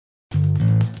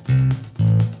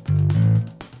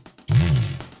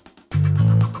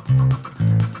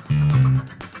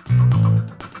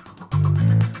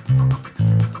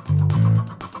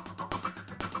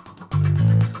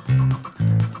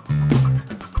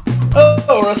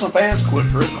wrestling fans,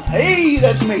 Quentin Charisma. Hey,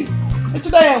 that's me. And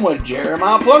today I'm with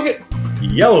Jeremiah Plunkett.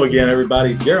 Yellow again,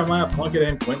 everybody. Jeremiah Plunkett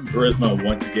and Quentin Charisma.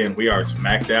 Once again, we are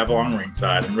smack dab along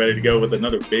ringside and ready to go with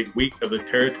another big week of the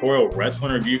Territorial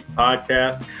Wrestling Review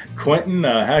podcast. Quentin,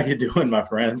 how you doing, my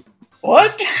friend?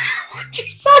 What? What'd you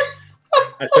say?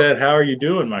 I said, how are you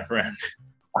doing, my friend?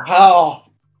 Oh,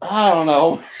 I don't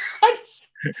know.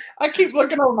 I keep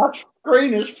looking on my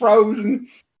screen is frozen.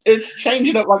 It's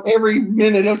changing up like every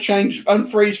minute. It'll change,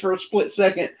 unfreeze for a split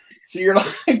second. So you're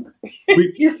like,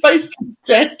 your face keeps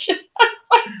changing.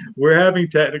 We're having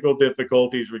technical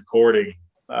difficulties recording.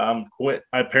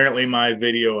 Apparently, my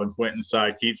on Quentin's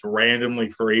side keeps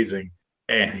randomly freezing,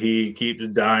 and he keeps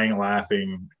dying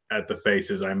laughing at the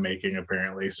faces I'm making.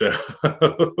 Apparently, so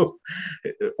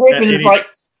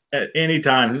at any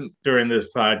time during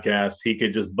this podcast, he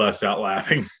could just bust out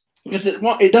laughing. Because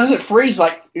it doesn't freeze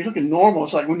like you're looking normal.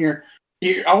 It's like when you're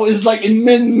always like in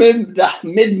mid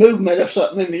movement of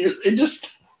something, and it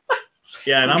just.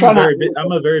 Yeah, and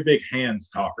I'm a very big hands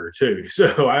talker too,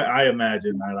 so I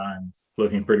imagine that I'm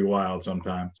looking pretty wild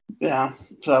sometimes. Yeah,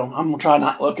 so I'm gonna try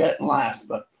not to look at it and laugh.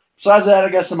 But besides that, I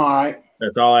guess I'm all right.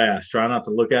 That's all I ask. Try not to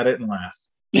look at it and laugh.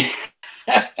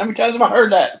 How many times have I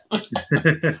heard that?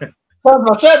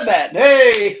 I said that.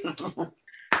 Hey.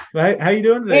 How you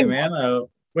doing today, man?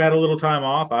 We had a little time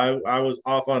off. I was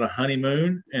off on a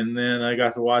honeymoon, and then I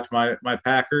got to watch my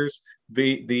Packers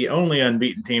beat the only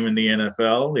unbeaten team in the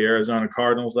NFL, the Arizona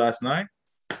Cardinals, last night.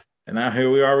 And now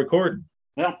here we are recording.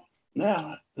 Yeah,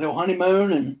 little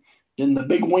honeymoon, and then the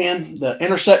big win, the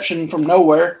interception from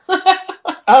nowhere,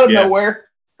 out of nowhere.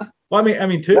 Well, I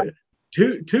mean,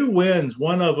 two wins.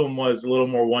 One of them was a little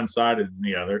more one-sided than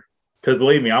the other. Because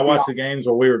believe me, I watched the games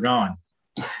while we were gone.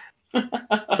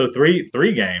 So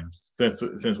three games since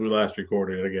we last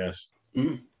recorded, I guess.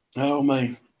 Oh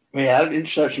man, yeah, that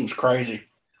interception was crazy.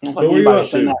 I don't think so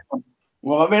anybody's seen that.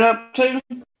 Well, I've been up to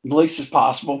the least as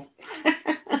possible.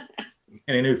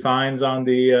 Any new finds on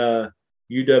the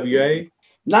UWA?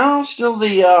 No, still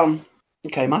the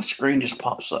okay, my screen just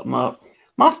popped something up.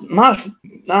 My I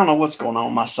don't know what's going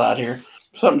on my side here.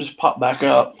 Something just popped back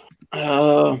up.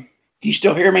 Can you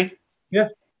still hear me? Yeah.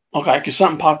 Okay, because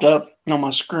something popped up on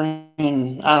my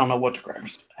screen. I don't know what the crap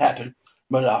happened,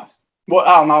 but well,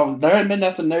 I don't know. There hasn't been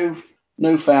nothing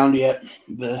new found yet.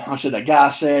 That guy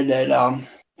said that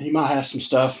he might have some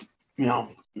stuff, in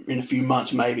a few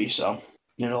months maybe. So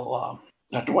it'll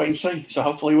have to wait and see. So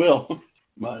hopefully we'll.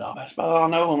 But that's about all I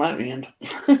know on that end.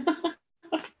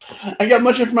 I ain't got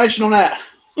much information on that.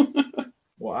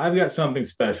 Well, I've got something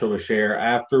special to share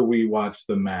after we watch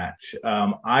the match.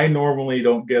 I normally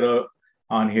don't get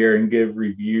on here and give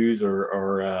reviews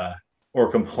or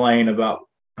complain about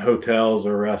hotels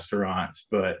or restaurants,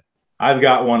 but I've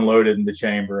got one loaded in the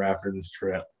chamber after this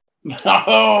trip.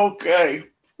 Okay.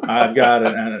 I've got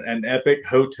an epic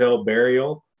hotel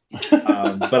burial,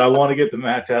 but I want to get the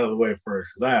match out of the way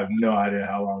first because I have no idea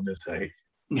how long this takes.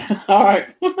 All right.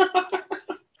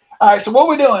 All right, so what are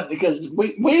we doing? Because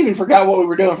we even forgot what we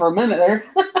were doing for a minute there.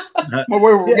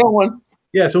 Where we were going.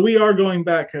 Yeah, so we are going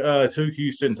back to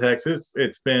Houston, Texas.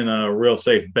 It's been a real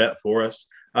safe bet for us.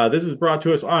 This is brought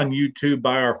to us on YouTube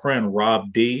by our friend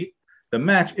Rob D. The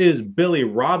match is Billy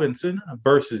Robinson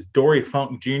versus Dory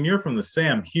Funk Jr. from the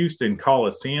Sam Houston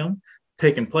Coliseum,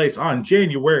 taking place on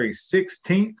January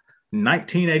 16th,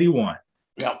 1981.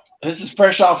 Yeah, this is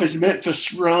fresh off his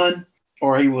Memphis run,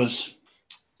 or he was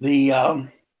the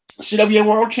CWA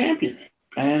World Champion.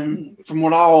 And from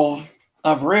what all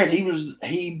I've read,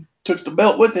 he took the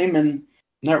belt with him, and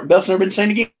belt's never been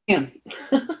seen again.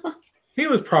 He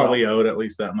was probably owed at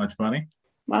least that much money.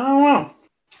 I don't know.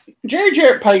 Jerry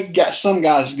Jarrett got some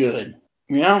guys good,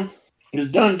 Because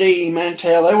Dundee,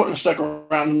 Mantell, they wouldn't have stuck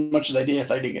around as much as they did if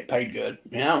they didn't get paid good,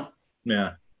 Yeah.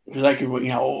 Because they could,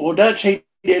 well, Dutch, he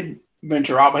did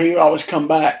venture out, but he would always come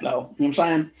back, though. You know what I'm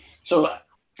saying? So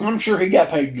I'm sure he got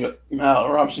paid good.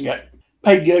 Robinson got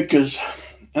paid good because,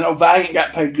 Valiant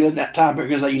got paid good that time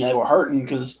because they were hurting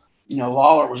because,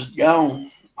 Lawler was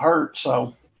gone, hurt.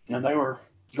 So, they were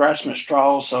grasping at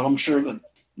straws. So I'm sure that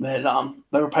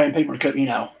they were paying people to cook,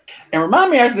 And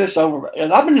remind me after this over,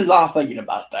 I've been a lot thinking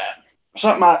about that.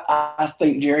 Something I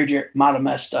think Jerry Jarrett might have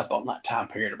messed up on that time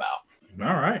period about.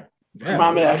 All right. Yeah,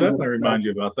 I'll definitely remind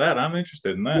you about that. I'm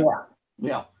interested in that.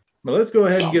 Yeah. But let's go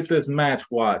ahead and get this match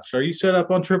watched. Are you set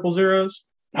up on triple zeros?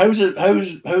 Who's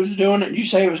doing it? Did you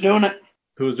say who was doing it?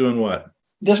 Who was doing what?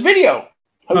 This video.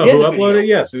 Who uploaded it?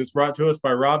 Yes, it was brought to us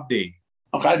by Rob D.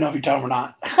 Okay, I don't know if you told him or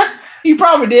not. You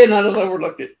probably did, and I just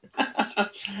overlooked it.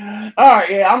 All right,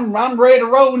 yeah, I'm ready to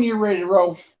roll when you're ready to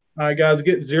roll. All right, guys,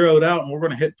 get zeroed out, and we're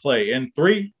going to hit play. In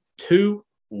 3, 2,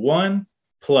 1,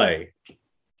 play.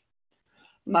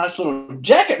 Nice little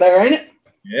jacket there, ain't it?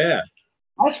 Yeah.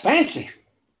 That's fancy.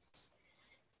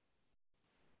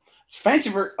 It's fancy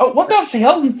for. Oh, what belt is he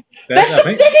holding? That's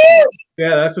the ticket.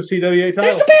 Yeah, that's the CWA title.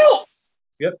 There's the belt.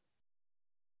 Yep.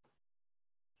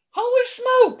 Holy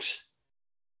smokes!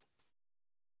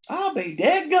 I'll be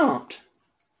dead gumped.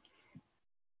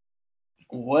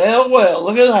 Well,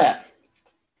 look at that.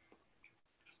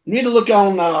 You need to look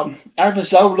on after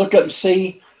this over, look up and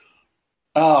see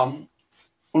when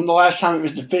the last time it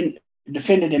was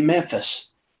defended in Memphis.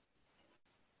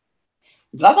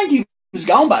 I think he was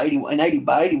gone by 81. I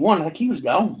think he was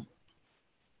gone.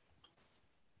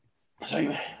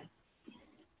 So,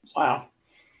 wow.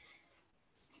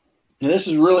 This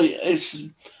is really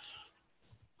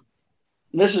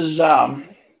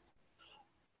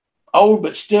old,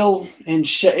 but still in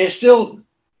shape. It's still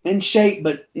in shape,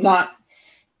 but not.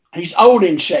 He's old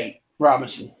in shape,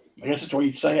 Robinson. I guess that's the way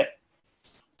you'd say it.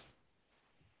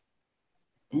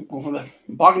 Go for the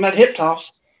blocking that hip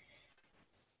toss.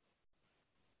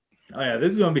 Oh yeah,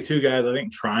 this is going to be two guys I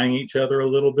think trying each other a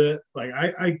little bit. Like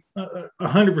I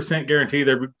 100% guarantee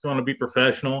they're going to be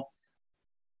professional,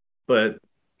 but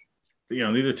these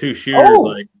are two shooters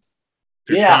like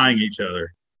they're trying each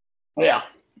other. Yeah.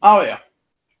 Oh yeah.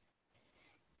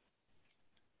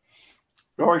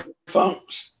 Dory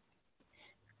Funks.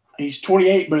 He's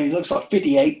 28, but he looks like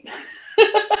 58.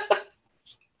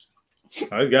 He's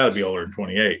got to be older than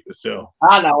 28, but still.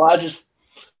 I know. I just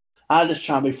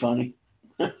try to be funny.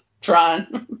 Trying.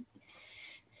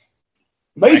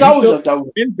 But he's always looked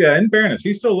older. In fairness,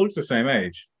 he still looks the same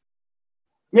age.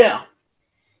 Yeah.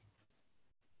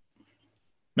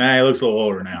 Nah, he looks a little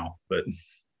older now, but.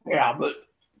 Yeah, but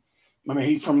I mean,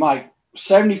 he from like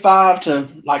 75 to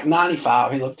like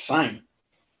 95, he looked the same.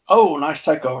 Oh, nice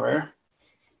takeover there.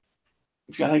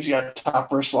 I think he's got a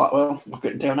top wrist lock. Well, I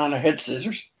couldn't tell. Not a head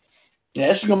scissors. Yeah,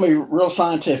 this is going to be real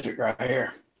scientific right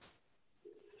here.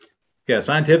 Yeah,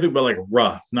 scientific, but like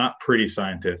rough, not pretty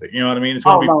scientific. You know what I mean? It's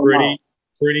going to be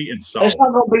pretty and solid. It's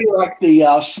not going to be like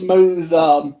the smooth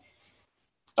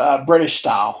British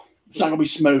style. It's not going to be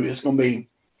smooth. It's going to be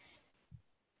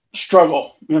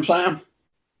struggle. You know what I'm saying?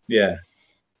 Yeah.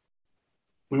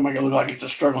 We can make it look like it's a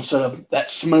struggle instead of that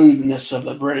smoothness of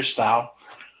the British style.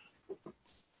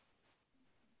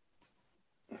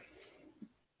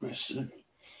 Let's see.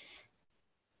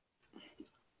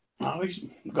 Oh, he's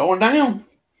going down.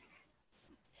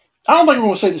 I don't think we're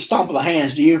going to see the stomp of the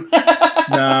hands, do you?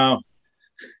 No.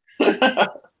 I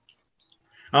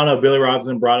don't know. Billy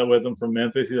Robinson brought it with him from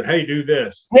Memphis. He said, "Hey, do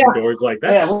this." Yeah. Dory's like,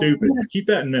 "That's stupid. Keep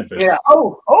that in Memphis." Yeah.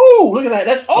 Oh, look at that.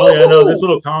 That's yeah, no, this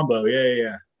little combo.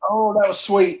 Yeah. Oh, that was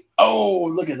sweet. Oh,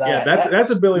 look at that. Yeah,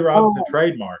 that's a Billy Robinson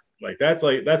trademark. Like that's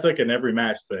like an every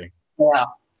match thing. Yeah.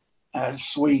 That's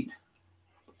sweet.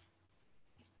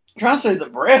 I'm trying to see what the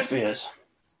breath is.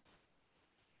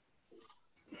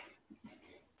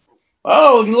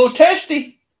 Oh, a little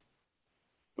testy.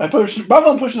 Both of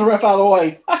them pushing the ref out of the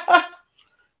way.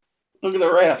 Look at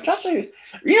the ref. Try to see.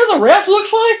 You know what the ref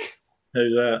looks like?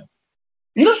 Who's that?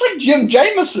 He looks like Jim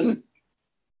Jamison.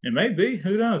 It may be.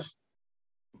 Who knows?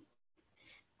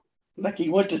 Like he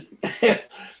went to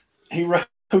he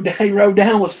rode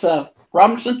down with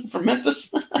Robinson from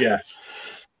Memphis. Yeah.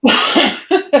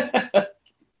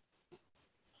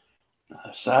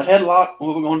 Side headlock.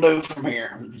 What are we gonna do from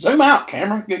here? Zoom out,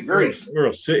 camera. Good grief. We're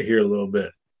gonna sit here a little bit.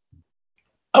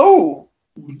 Oh,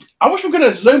 I wish we could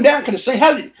have zoomed out. Could have seen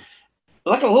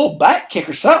like a little back kick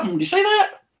or something. Do you see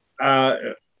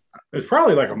that? It's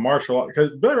probably like a martial art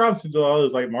because Billy Robinson did all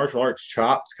those like martial arts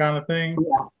chops kind of thing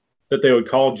that they would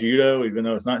call judo, even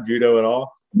though it's not judo at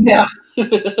all. Yeah,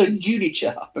 Judy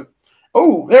chop.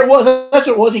 Oh, there it was. That's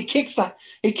what it was. He kicks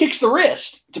the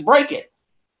wrist to break it.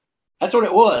 That's what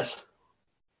it was.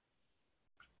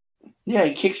 Yeah,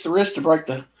 he kicks the wrist to break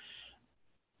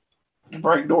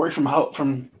Dory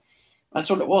from. That's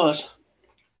what it was.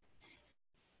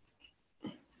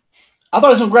 I thought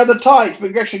he was gonna grab the tights,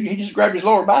 but actually he just grabbed his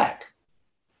lower back.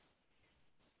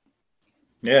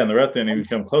 Yeah, and the ref didn't even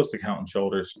come close to counting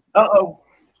shoulders. Uh-oh.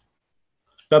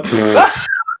 What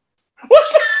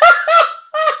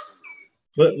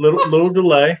little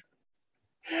delay.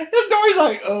 Dory's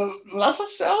like, that's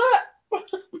what sell that.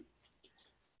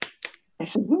 He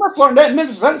said, "You must learn that in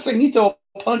Memphis. I haven't seen you throw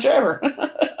a punch ever."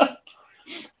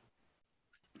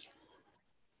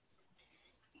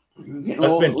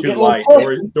 That's been too light.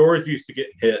 Dory's used to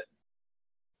getting hit.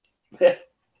 A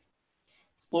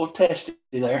little testy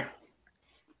there.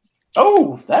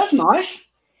 Oh, that's nice.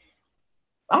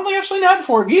 I don't think I've seen that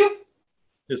before. Have you?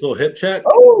 This little hip check?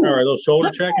 Or a little shoulder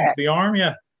check into the arm?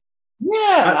 Yeah.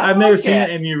 Yeah. I've never seen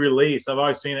it in you release. I've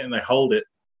always seen it and they hold it.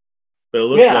 but it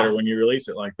looks better when you release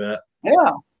it like that.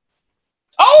 Yeah.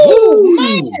 Oh, Woo!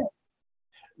 man.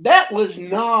 That was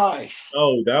nice.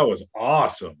 Oh, that was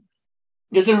awesome.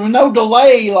 Because there was no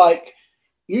delay. Like,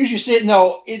 usually sitting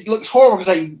there, it looks horrible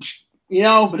because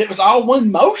but it was all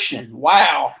one motion.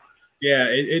 Wow. Yeah,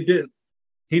 it didn't.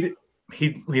 He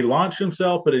launched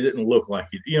himself, but it didn't look like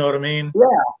it. You know what I mean?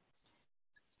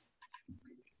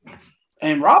 Yeah.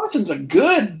 And Robinson's a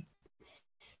good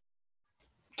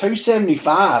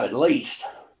 275 at least.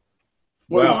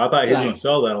 Wow, I thought he was going to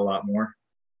sell that a lot more.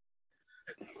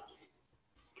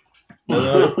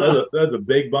 That's a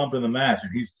big bump in the match,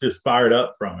 and he's just fired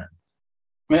up from it.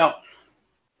 Well,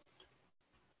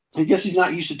 I guess he's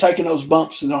not used to taking those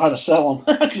bumps to know how to sell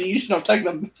them because he used to not take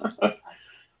them.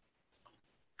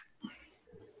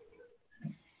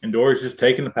 And Dory's just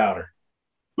taking the powder.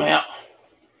 Yeah.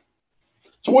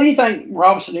 So what do you think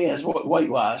Robinson is,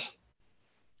 weight-wise?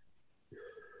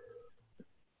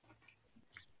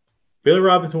 Billy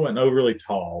Robinson wasn't overly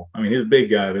tall. I mean, he's a big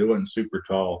guy, but he wasn't super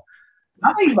tall.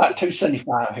 I think he's about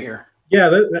 275 here.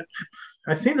 Yeah,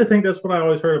 I seem to think that's what I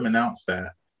always heard him announce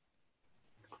that.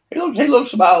 He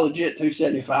looks about legit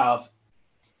 275.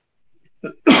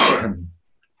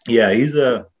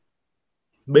 Yeah,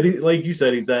 but he, like you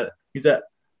said, it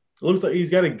looks like he's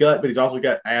got a gut, but he's also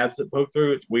got abs that poke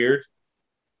through. It's weird.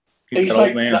 He's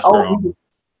like the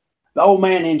old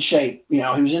man in shape. He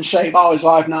was in shape all his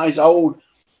life. Now he's old.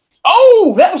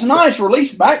 Oh, that was nice.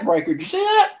 Release backbreaker. Did you see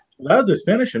that? That was his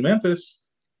finish in Memphis.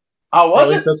 Oh,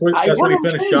 was it? That's what he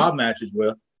finished job matches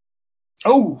with.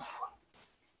 Oh.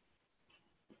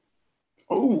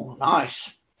 Oh,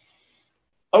 nice.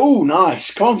 Oh,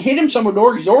 nice. Come on, hit him some with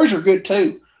Dory's. Dory's are good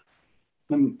too.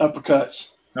 Them uppercuts.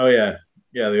 Oh, yeah.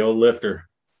 Yeah, the old lifter.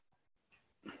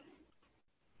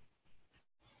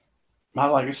 I'd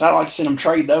like to see them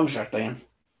trade those right then.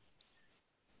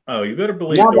 Oh, you better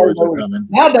believe Dory's are coming.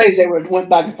 Nowadays, they would have went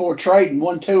back and forth trading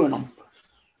 1-2 in them.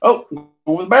 Oh,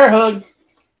 going with bear hug.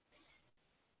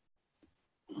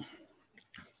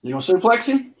 You going to suplex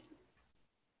him?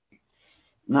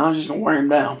 No, I'm just going to wear him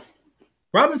down.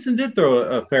 Robinson did throw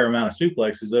a fair amount of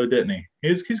suplexes, though, didn't he?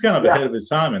 He's kind of ahead of his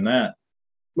time in that.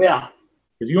 Yeah.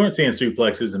 Because you weren't seeing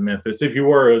suplexes in Memphis. If you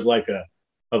were, it was like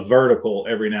a vertical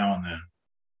every now and then.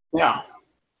 Yeah.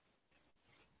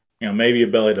 Maybe a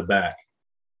belly to back.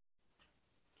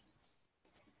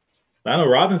 I know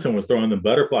Robinson was throwing the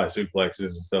butterfly suplexes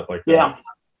and stuff like that. Yeah.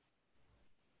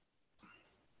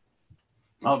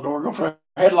 Oh, Dory go for a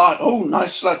headlock. Oh,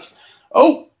 nice.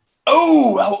 Oh,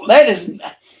 that is.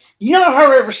 You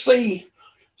never ever see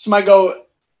somebody go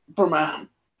from a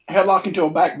headlock into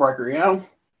a backbreaker,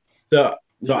 So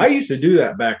I used to do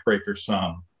that backbreaker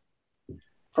some.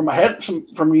 From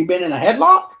you been in a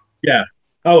headlock? Yeah.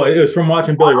 Oh, it was from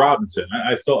watching Billy Robinson.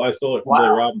 I stole it from Billy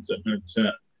Robinson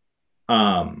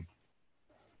 100%.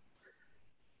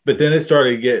 But then it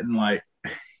started getting like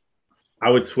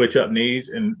I would switch up knees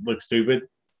and look stupid.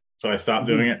 So I stopped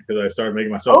doing it because I started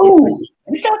making myself look stupid.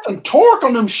 He's got some torque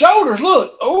on them shoulders.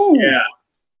 Look. Oh. Yeah.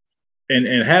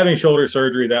 And having shoulder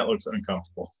surgery, that looks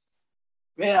uncomfortable.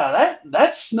 Yeah,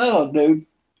 that's snug, dude.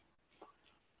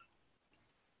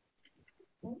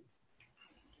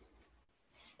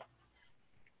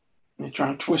 He's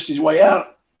trying to twist his way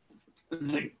out.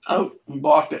 Oh, he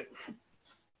blocked it.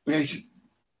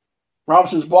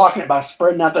 Robinson's blocking it by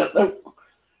spreading out that. Oh,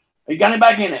 he got him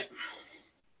back in it.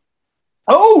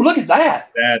 Oh, look at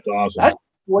that. That's awesome. That's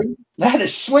sweet. That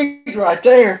is sweet right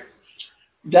there.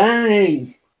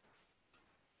 Dang.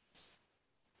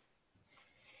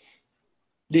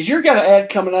 Did your got an ad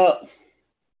coming up?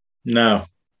 No.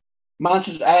 Mine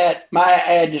says ad. My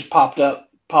ad just popped up.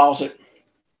 Pause it.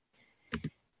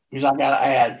 Because I got an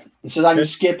ad. It says I can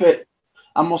skip it.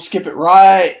 I'm going to skip it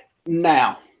right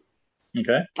now.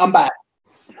 Okay. I'm back.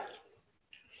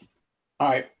 All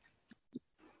right.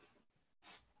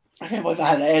 I can't believe I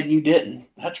had an ad and you didn't.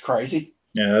 That's crazy.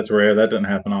 Yeah, that's rare. That doesn't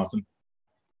happen often.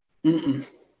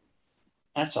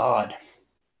 That's odd.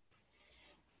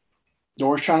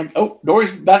 Dory's trying to. Oh,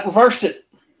 Dory's about reversed it.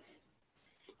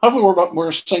 Hopefully, we're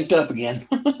synced up again.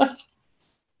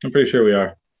 I'm pretty sure we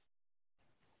are.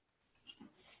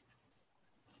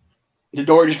 Did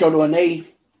Dory just go to a knee?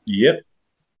 Yep.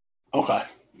 Okay.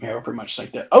 Yeah, we're pretty much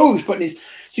synced up. Oh, he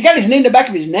got his knee in the back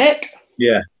of his neck?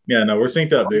 Yeah. Yeah, no, we're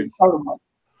synced up, dude.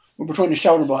 We're between the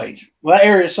shoulder blades. Well, that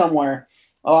area somewhere.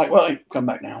 Come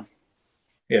back now.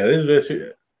 Yeah, this is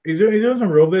vicious. He's doing some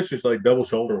real vicious, like double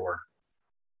shoulder work.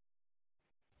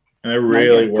 And they're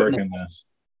really working this.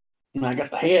 And I got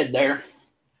the head there.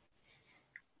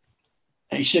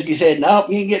 And he shook his head. Nope,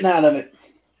 you ain't getting out of it.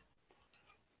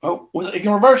 Oh, he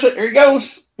can reverse it. There he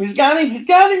goes. He's got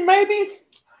him. Maybe.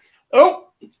 Oh,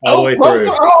 all the way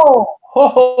roll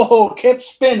through. through. Kept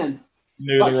spinning.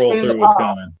 Knew Like the roll spinning the through was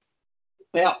pile. coming.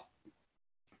 Yeah.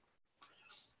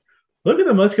 Look at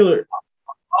the muscular.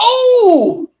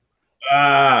 Oh,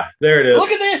 There it is.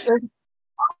 look at this.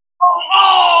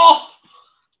 Oh,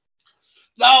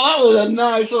 no, that was a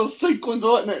nice little sequence,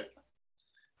 wasn't it?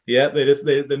 Yeah, they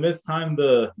mistimed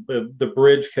the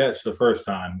bridge catch the first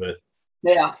time, but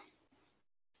Yeah.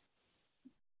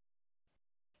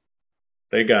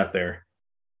 they got there.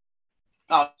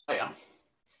 Oh, yeah.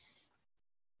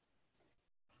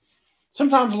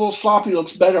 Sometimes a little sloppy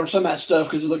looks better on some of that stuff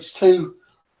because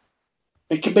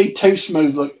it can be too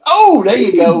smooth. Look. Oh, there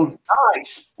you go.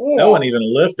 Nice. That Oh, wasn't even a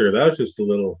lifter. That was just a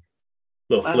little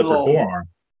flipper forearm.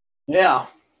 Yeah.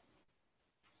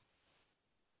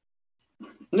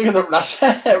 Look at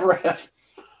that ref.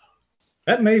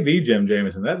 That may be Jim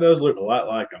Jamison. That does look a lot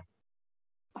like him.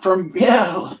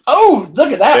 Oh,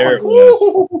 look at that There one.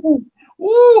 it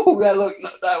Woo,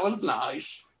 that was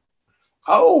nice.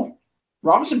 Oh,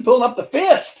 Robinson pulling up the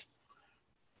fist.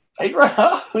 He's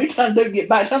trying to get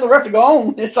back. Tell the ref to go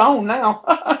on. It's on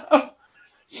now.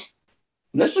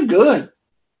 This is good.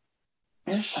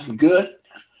 This is some good,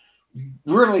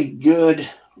 really good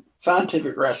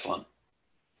scientific wrestling.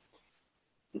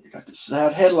 Got this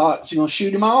sad headlock. Is he gonna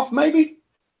shoot him off? Maybe.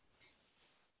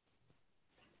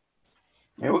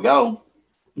 Here we go.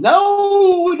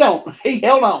 No, we don't. He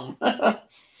held on.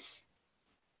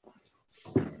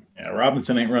 Yeah,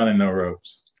 Robinson ain't running no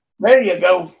ropes. There you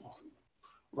go.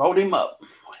 Rolled him up.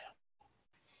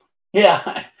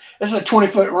 Yeah, this is a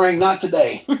 20-foot ring, not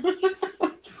today.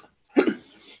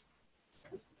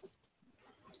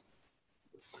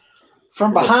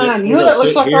 From behind, you know that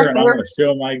looks like here, right and I'm there. going to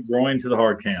show my groin to the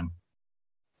hard cam.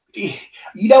 You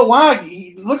know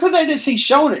why? Look who that is. He's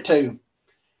showing it to.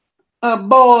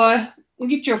 Boy,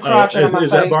 get your crotch out of my face.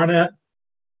 Is that Barnett?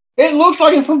 It looks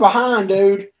like him from behind,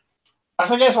 dude. I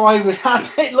think that's why he was.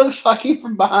 It looks like him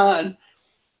from behind.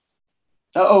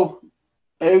 Uh-oh.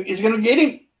 He's going to get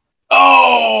him.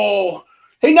 Oh,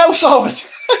 he no-sold it.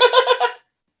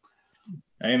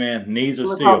 Hey, man, knees of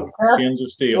steel, shins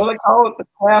of steel. What do they call it? The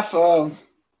calf or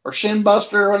shin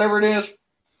buster or whatever it is?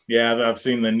 Yeah, I've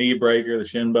seen the knee breaker, the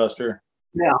shin buster.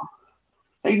 Yeah.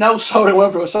 He no-sold it,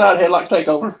 went for a side headlock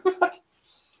takeover.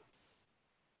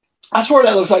 I swear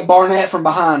that looks like Barnett from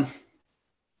behind.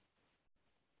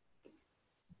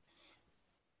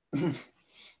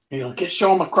 Get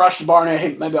show him across the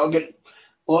Barnett. Maybe I'll get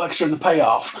a little extra in the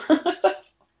payoff.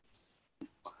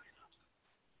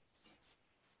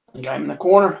 Got him in the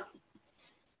corner.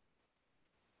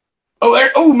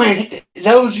 Oh man,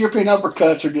 those European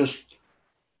uppercuts are just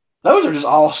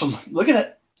awesome. Look at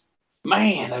it.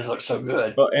 Man, those look so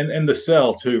good. Well, and the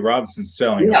sell too. Robinson's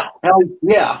selling. Yeah.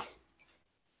 Yeah.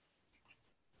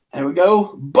 There we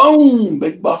go. Boom,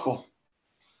 big buckle.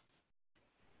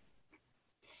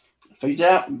 Feeds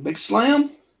out, big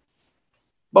slam.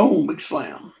 Boom, big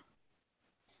slam.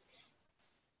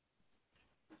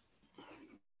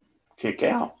 Kick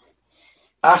out.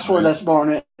 I swear that's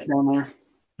Barnett down there.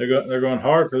 They're going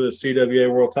hard for the CWA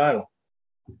World Title.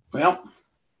 Well,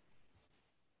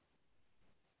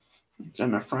 it's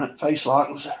in the front face lock.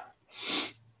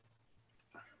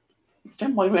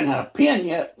 Can't believe we haven't had a pin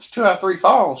yet. It's 2 out of 3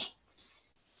 falls.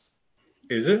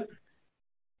 Is it?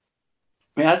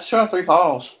 Yeah, it's 2 out of 3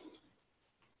 falls.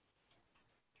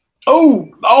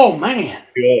 Oh man.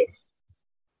 Good.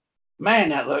 Man,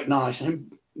 that looked nice.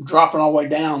 Him dropping all the way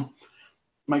down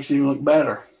makes him look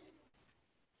better.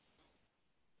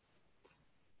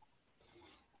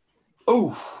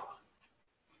 Oh,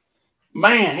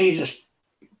 man, he's just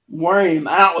wearing him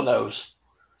out with those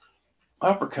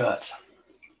uppercuts.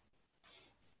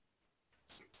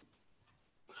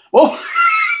 Well,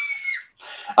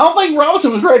 I don't think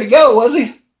Robinson was ready to go, was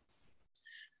he?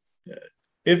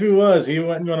 If he was, he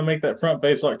wasn't going to make that front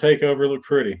face lock takeover look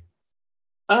pretty.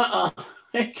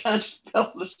 It kind of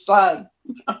fell to the side.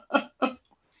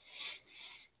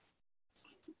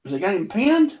 Has he got him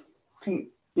pinned?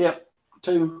 Yep,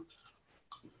 2.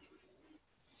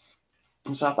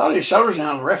 So I thought his shoulders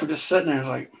down. The ref was just sitting there. It's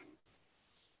like,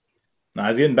 nah,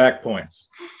 he's getting back points.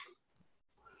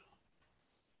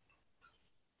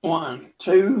 1,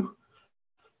 2,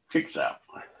 kicks out.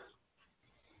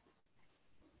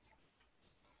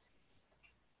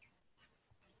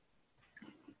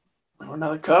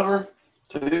 Another cover.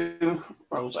 2,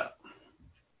 rolls out.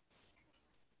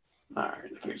 All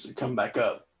right, fix it. Come back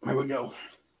up. Here we go.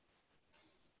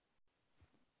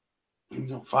 He's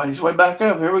gonna fight his way back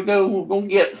up. Here we go. We're gonna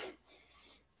get.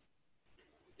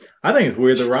 I think it's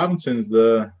weird that Robinson's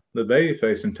the baby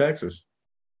face in Texas.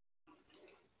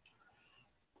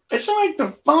 It's like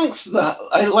the Funks, the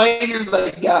later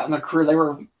they got in the career, they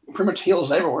were pretty much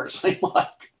heels everywhere, it seemed like.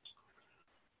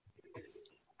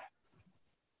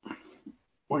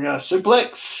 We got a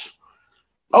suplex.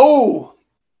 Oh,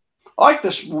 I like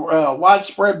this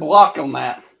widespread block on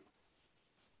that.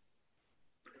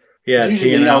 Yeah,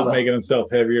 Usually, teeing out, making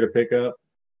himself heavier to pick up.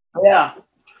 Yeah.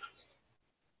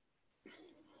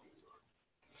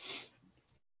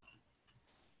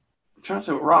 I'm trying to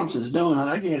see what Robinson's doing.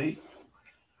 I get it.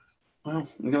 Well,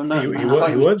 he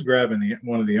was grabbing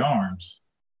one of the arms.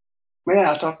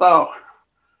 Yeah, that's what I thought.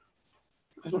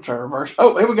 He's going to try to reverse.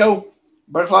 Oh, here we go.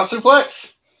 Butterfly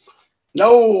suplex.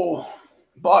 No.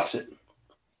 Blocks it.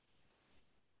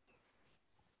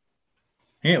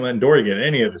 He ain't letting Dory get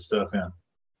any of his stuff in.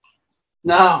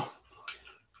 No.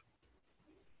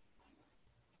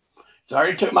 He's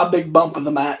already took my big bump of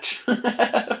the match.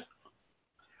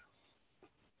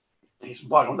 He's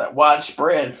blocking that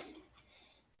widespread.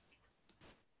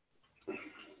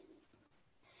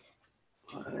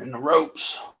 In the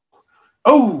ropes.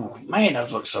 Oh, man,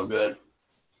 those look so good.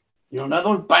 Another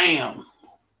one. Bam.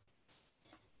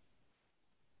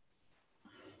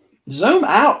 Zoom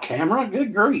out, camera.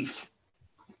 Good grief.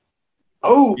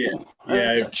 Oh,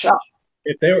 yeah. Shot.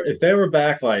 If they were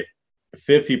back like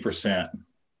 50%.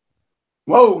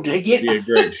 Whoa, did he get? Be a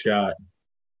great shot.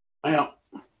 Yeah.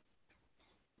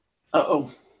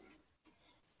 Uh-oh.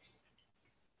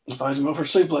 If I was going for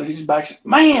suplex, he's back.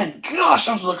 Man, gosh,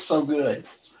 those look so good.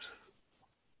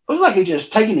 Looks like he's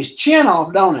just taking his chin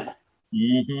off, don't it?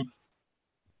 Mm-hmm.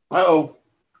 Uh-oh.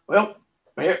 Well,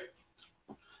 here.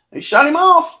 He shot him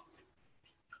off.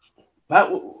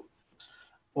 What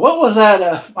was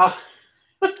that?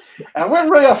 I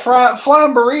wasn't really a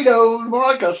flying burrito, more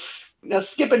like a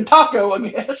skipping taco, I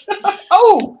guess.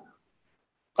 Oh!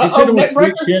 You said it was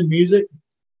Sweet Shin Music?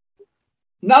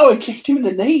 No, it kicked him in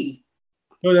the knee.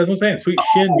 Oh, that's what I'm saying. Sweet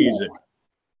Shin Music.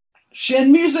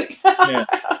 Shin Music? Yeah.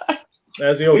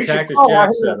 That's the old Cactus Jack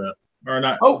setup. Or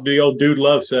not, the old Dude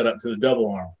Love setup to the double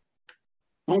arm.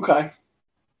 Okay.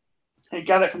 He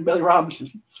got it from Billy Robinson.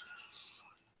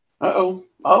 Uh-oh.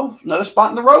 Oh, another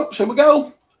spot in the ropes. Here we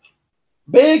go.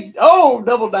 Big. Oh,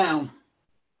 double down.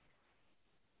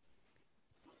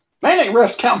 Man, that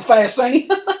ref's counting fast, ain't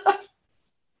he?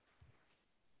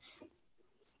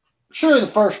 Sure, the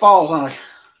first fall's on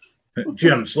it.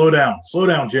 Jim, slow down. Slow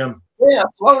down, Jim. Yeah,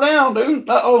 slow down, dude.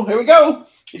 Uh-oh, here we go.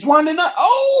 He's winding up.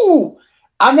 Oh!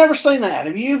 I've never seen that.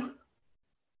 Have you?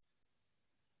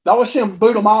 I always see him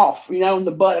boot him off, in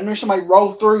the butt. And there's somebody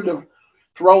roll through to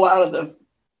roll out of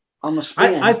on the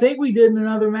spin. I think we did in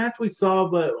another match we saw,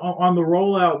 but on the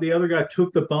rollout, the other guy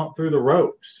took the bump through the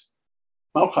ropes.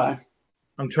 Okay.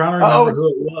 I'm trying to remember who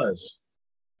it was.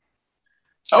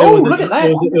 Oh, look at that.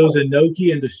 It was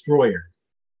Inoki and Destroyer.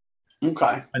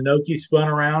 Okay. Inoki spun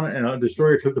around and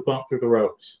Destroyer took the bump through the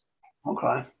ropes.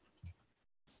 Okay.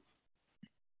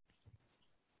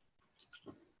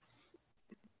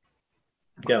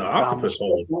 Got an octopus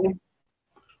hold.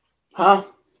 Huh?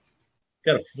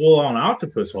 Got a full-on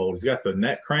octopus hold. He's got the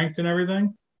neck cranked and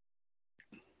everything.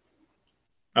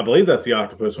 I believe that's the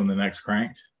octopus when the neck's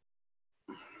cranked.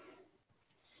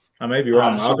 I may be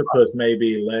wrong. Octopus may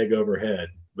be leg overhead,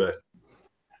 but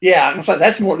yeah, I'm saying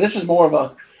that's more. This is more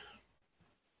of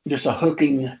just a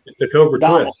hooking. It's the Cobra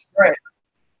Twist. Right.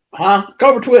 Huh?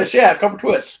 Cobra Twist. Yeah, Cobra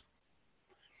Twist.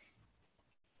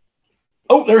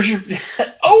 Oh, there's your.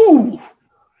 Oh.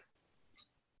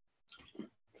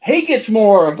 He gets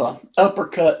more of a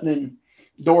uppercut than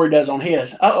Dory does on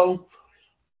his. Uh-oh.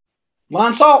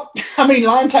 Lion salt? I mean,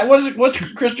 lion tap. What is it? What's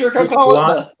Chris Jericho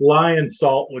call it? Lion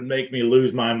salt would make me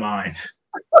lose my mind.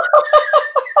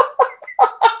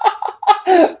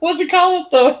 What's it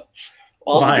called?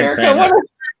 Lion Jericho.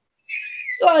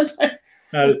 I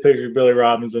just pictured Billy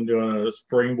Robinson doing a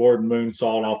springboard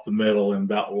moonsault off the middle and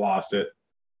about lost it.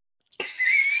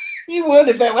 You would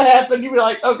if that would happen. You'd be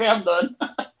like, okay, I'm done.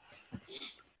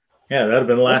 Yeah, that'd have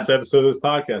been the last episode of this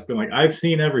podcast. Been like, I've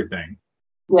seen everything.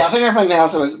 Yeah, I've seen everything now,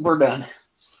 so we're done.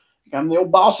 I'm the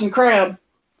old Boston Crab.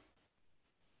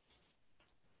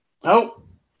 Oh,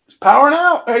 it's powering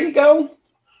out. There you go.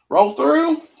 Roll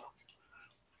through.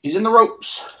 He's in the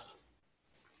ropes.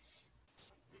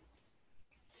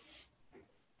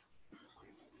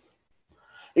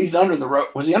 He's under the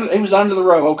rope. Was he under? He was under the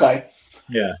rope. Okay.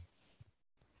 Yeah.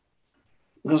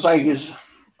 Looks like his.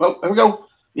 Oh, here we go.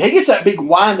 Yeah, he gets that big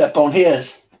wind up on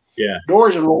his. Yeah.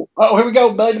 Doors are roll. Oh, here we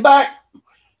go. Belly to back.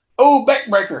 Oh,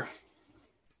 backbreaker.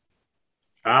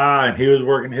 And he was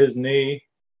working his knee,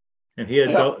 and he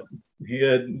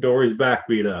had Dory's back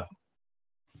beat up.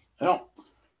 Yep.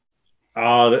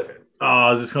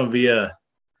 Is this going to be a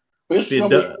It's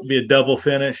gonna be a double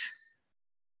finish.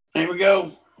 Here we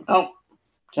go. Oh,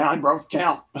 count. He broke the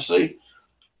count. Let's see.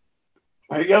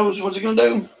 There he goes. What's he gonna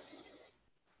do?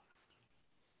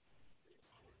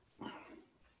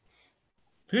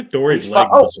 Look at Dory's leg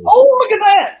muscles. Oh, look at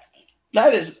that.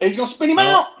 That is, he's going to spin him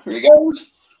out. Here he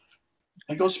goes.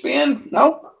 He goes spin.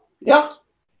 Nope. Yeah.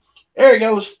 There he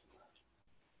goes.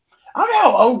 I don't know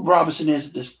how old Robinson is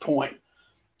at this point.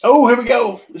 Oh, here we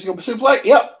go. Is he going to be suplex?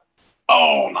 Yep.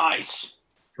 Oh, nice.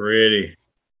 Pretty.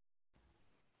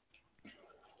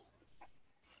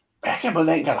 I can't believe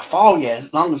they ain't got a fall yet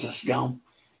as long as this is gone.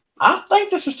 I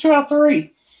think this was 2 out of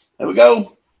 3. There we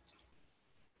go.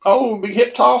 Oh, big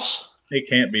hip toss. It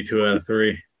can't be 2 out of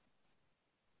 3.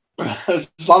 As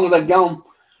long as they've gone.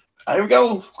 There we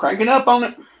go. Cranking up on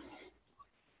it.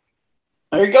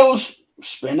 There he goes.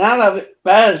 Spin out of it.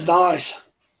 That is nice.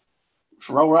 Just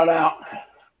roll right out.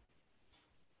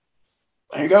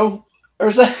 There you go.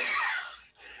 There's that.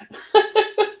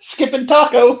 Skipping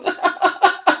taco.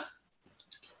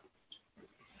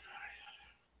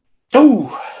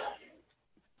 Oh.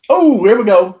 Oh, here we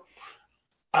go.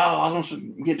 Oh, I was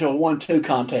going to get to a 1-2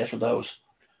 contest with those.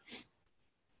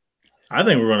 I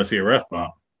think we're going to see a ref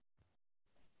bump.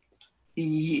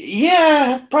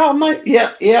 Yeah, probably.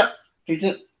 Yeah. He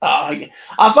said, I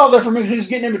thought that for me, he was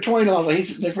getting in between. I was like,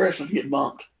 the ref was getting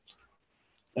bumped.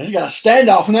 He's got a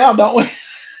standoff now, don't we?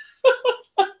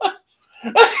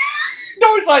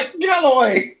 Dory's like, get out of the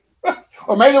way.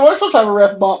 Or maybe we're supposed to have a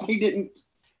ref bump. He didn't.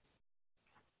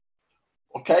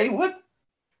 Okay, what?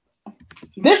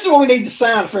 This is what we need the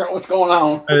sound to figure out what's going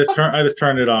on. I just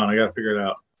turned it on. I got to figure it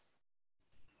out.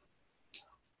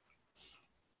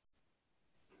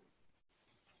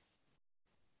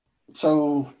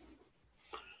 So,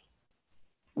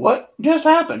 what just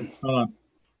happened? Hold on.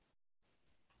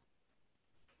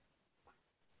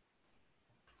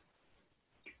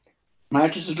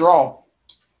 Match is a draw.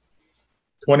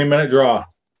 20-minute draw.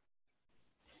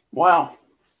 Wow.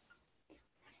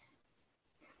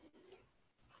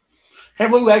 Can't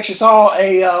believe we actually saw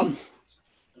a.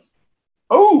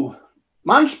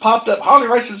 Mine just popped up. Harley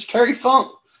Race vs. Terry Funk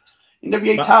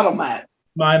NWA title match.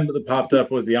 Mine that popped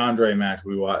up was the Andre match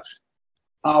we watched.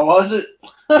 Oh, was it?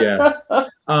 Yeah.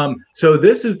 So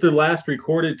this is the last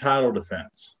recorded title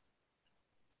defense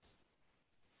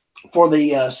For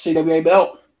the CWA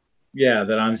belt? Yeah,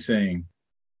 that I'm seeing.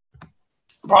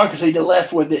 Probably because he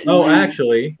left with it. Oh,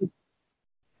 actually,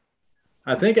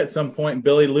 I think at some point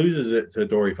Billy loses it to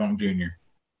Dory Funk Jr.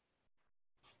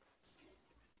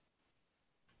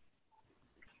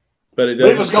 But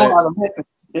it was going out of Memphis.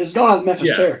 It was going out of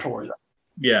Memphis territory, though.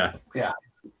 Yeah. I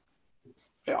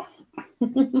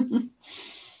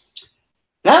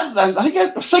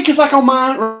think it's like on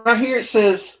mine right here. It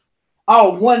says,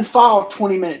 one fall,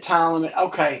 20-minute time limit.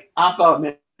 Okay, I thought it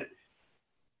meant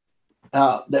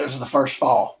that was the first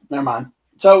fall. Never mind.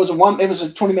 So it was a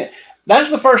 20-minute. That's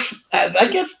the first. I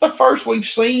guess the first we've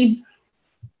seen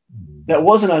that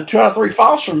wasn't a 2 out of 3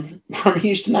 falls from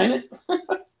Houston, ain't it?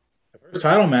 The first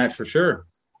title match for sure.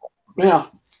 Yeah.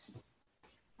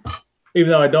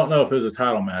 Even though I don't know if it was a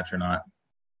title match or not.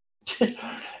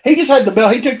 He just had the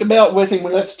belt. He took the belt with him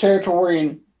when he left the territory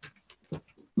and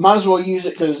might as well use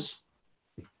it because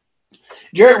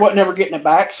Jarrett wasn't ever getting it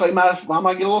back, so I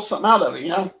might get a little something out of it, you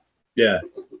know? Yeah.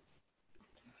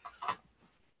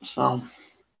 So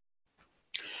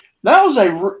that was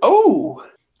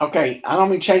okay. I don't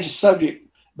mean to change the subject,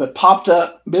 but popped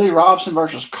up Billy Robinson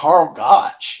versus Carl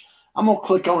Gotch. I'm gonna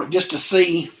click on it just to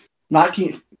see.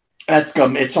 19th.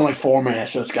 It's only 4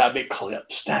 minutes, so it's got a big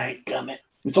clips. Dang gummit.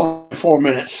 It's only 4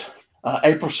 minutes.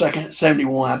 April 2nd,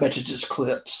 71. I bet you just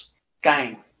clips.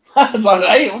 Dang. I was like,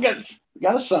 hey, we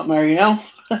got us something there, you know?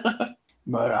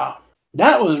 But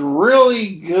that was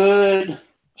really good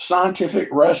scientific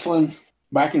wrestling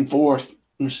back and forth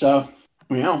and stuff,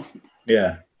 you know?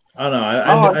 Yeah. I don't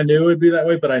know. I knew it would be that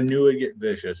way, but I knew it would get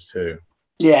vicious too.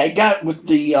 Yeah, it got with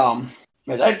the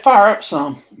they'd fire up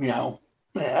some, you know.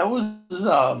 Yeah, it was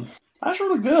that's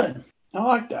really good. I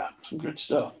like that. Some good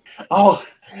stuff. Oh,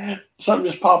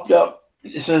 something just popped up.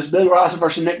 It says Billy Robinson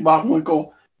versus Nick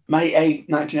Bockwinkel, May 8,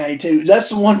 1982. That's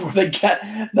the one where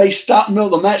they stopped in the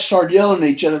middle of the match, started yelling at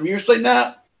each other. Have you ever seen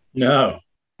that? No.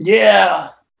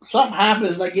 Yeah. Something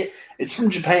happens. It's from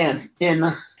Japan. And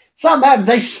something happens.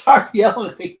 They start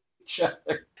yelling at each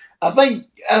other. I think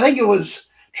it was,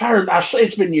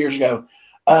 it's been years ago.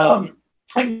 I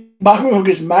think Bockwinkel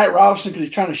gets mad at Robinson because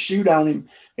he's trying to shoot on him.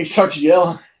 He starts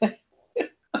yelling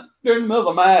during the middle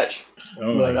of the match.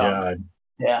 Oh, my God.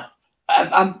 Yeah.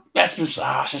 It's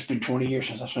just been 20 years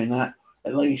since I've seen that,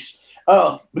 at least.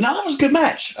 But no, that was a good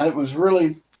match. It was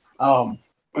really,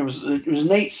 it was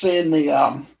neat seeing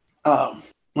the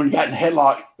when you got in the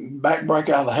headlock, back break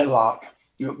out of the headlock.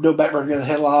 You do a back break out of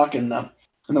the headlock and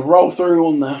the roll through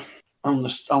on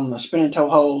the spinning toe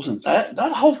holds, and that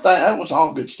whole thing, that was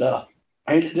all good stuff.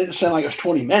 It didn't sound like it was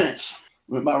 20 minutes.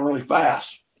 It went by really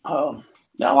fast. I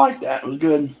like that. It was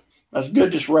good. It was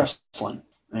good just wrestling,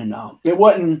 and it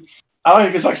wasn't. I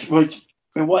like it like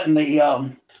it wasn't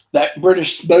the that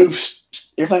British smooth.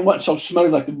 Everything wasn't so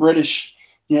smooth like the British,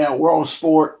 world of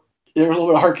sport. There was a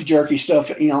little bit of herky jerky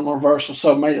stuff, on the reversal,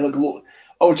 so it made it look a little.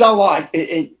 Oh, which I like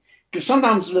it because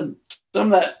sometimes some of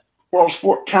that world of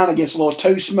sport kind of gets a little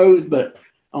too smooth, but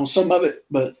on some of it.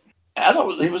 But I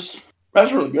thought that was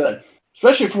really good,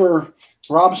 especially for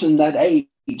Robinson that age.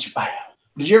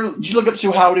 Did you look up to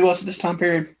see how old he was at this time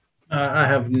period? I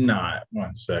have not.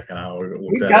 1 second. I'll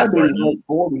look He's that got up to be in right his now. late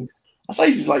 40s. I say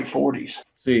he's his late 40s.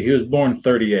 See, he was born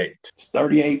 38.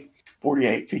 38,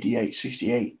 48, 58,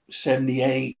 68,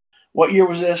 78. What year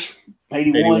was this?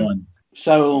 81. 81.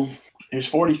 So he's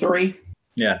 43.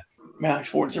 Yeah. Yeah, he's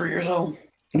 43 years old.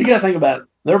 You got to think about it.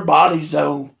 Their bodies,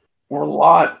 though, were a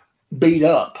lot beat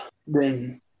up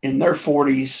than in their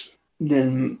 40s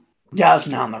than guys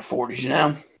now in their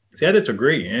 40s. See, I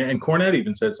disagree. And Cornette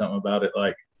even said something about it.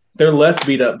 Like, they're less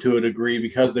beat up to a degree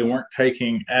because they weren't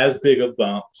taking as big of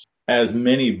bumps, as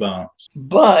many bumps.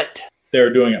 But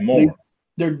They're doing it more.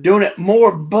 They're doing it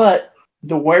more, but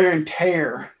the wear and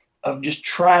tear of just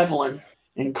traveling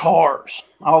in cars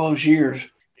all those years.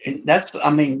 And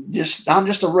I'm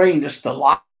just a ring, just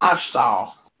the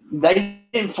lifestyle. They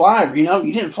didn't fly, you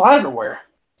didn't fly everywhere.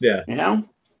 Yeah.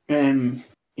 And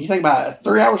you think about it,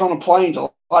 3 hours on a plane is a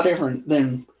lot different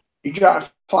than you try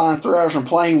flying 3 hours on a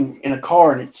plane in a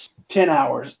car and it's 10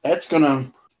 hours. That's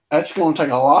gonna take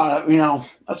a lot of,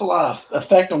 that's a lot of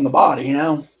effect on the body.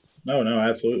 No,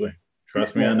 absolutely.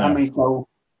 Trust me, I know.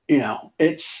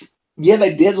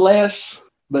 They did less,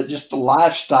 but just the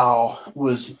lifestyle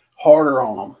was harder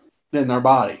on them than their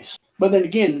bodies. But then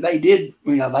again, they did,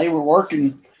 they were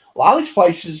working. A lot of these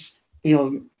places,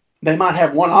 they might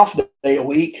have one off day a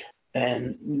week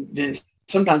and then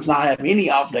sometimes not have any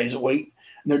off days a week.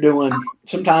 And they're doing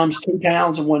sometimes 2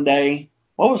 towns in one day.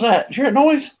 What was that? Did you hear a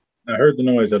noise? I heard the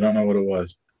noise. I don't know what it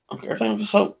was. Okay, everything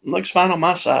looks fine on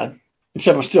my side.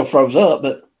 Except it still froze up,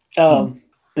 but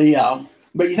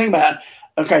but you think about it,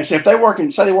 okay, so if they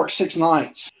work 6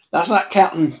 nights, that's not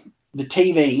counting the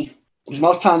TV. Because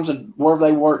most times wherever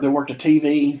they work a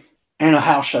TV and a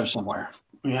house show somewhere,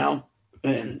 and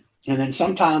then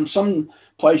sometimes some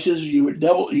places you would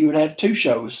have 2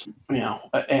 shows,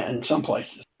 and some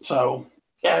places. So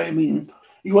you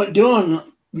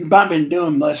might have been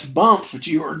doing less bumps, but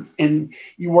you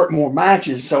work more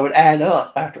matches, so it add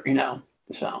up after,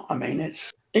 So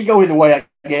it go either way,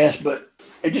 I guess, but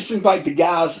it just seems like the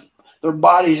guys, their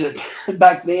bodies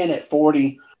back then at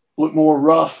 40 look more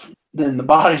rough than the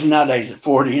bodies nowadays at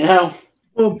 40.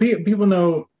 Well, people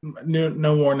know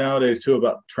more nowadays too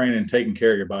about training and taking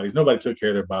care of your bodies. Nobody took care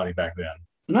of their body back then.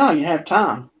 No, you have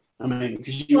time.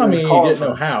 Because you didn't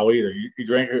know how either. You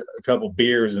drank a couple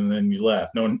beers and then you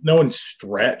left. No one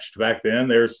stretched back then.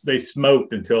 They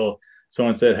smoked until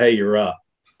someone said, "Hey, you're up."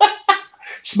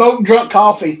 Smoked and drunk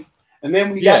coffee, and then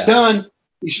when you got done,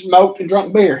 you smoked and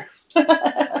drunk beer.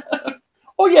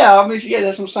 Well, yeah,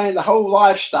 that's what I'm saying. The whole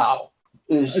lifestyle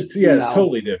is it's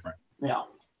totally different. Yeah,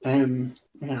 and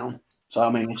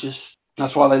so it's just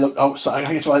that's why they look. Oh, so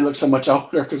I guess why they look so much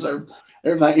older because they're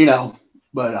everything,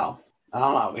 But I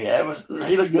don't know. Yeah,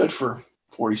 he looked good for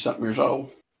 40-something years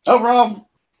old. Overall,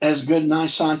 it was a good,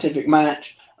 nice scientific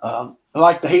match. I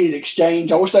like the heated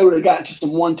exchange. I wish they would have gotten to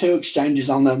some 1-2 exchanges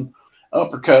on them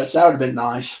uppercuts. That would have been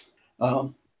nice.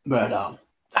 But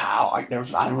I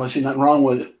didn't really see nothing wrong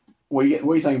with it. What do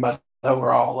you think about the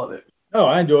overall of it? Oh,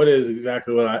 I enjoyed it. It's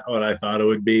exactly what I thought it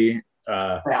would be.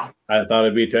 I thought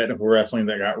it'd be technical wrestling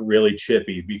that got really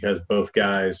chippy because both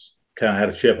guys kind of had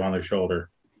a chip on their shoulder.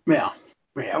 Yeah,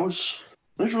 it was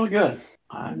really good.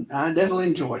 I definitely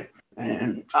enjoyed it,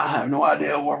 and I have no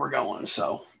idea where we're going.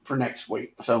 So for next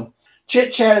week, so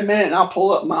chit chat a minute, and I'll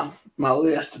pull up my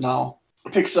list and I'll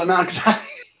pick something out because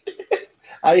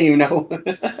I didn't even know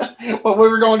what we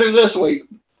were going to do this week.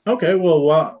 Okay, well,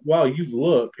 while you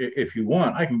look, if you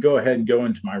want, I can go ahead and go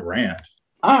into my rant.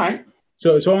 All right.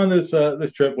 So on this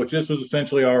trip, which this was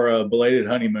essentially our belated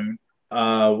honeymoon,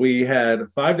 we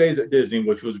had 5 days at Disney,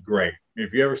 which was great.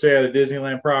 If you ever stay at a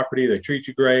Disneyland property, they treat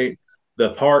you great. The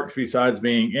parks, besides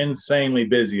being insanely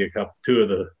busy, 2 of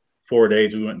the 4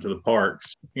 days we went to the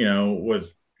parks,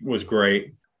 was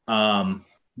great.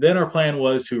 Then our plan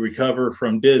was to recover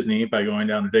from Disney by going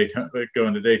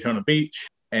to Daytona Beach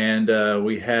and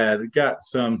we had got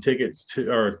some tickets. We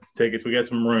got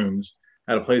some rooms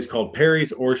at a place called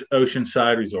Perry's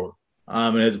Oceanside Resort.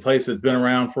 And it's a place that's been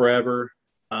around forever.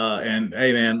 And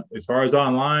hey, man, as far as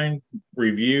online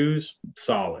reviews,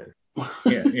 solid.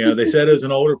 Yeah, they said it was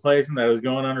an older place and that it was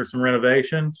going under some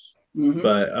renovations. Mm-hmm.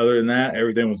 But other than that,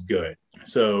 everything was good.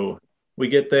 So we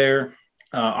get there.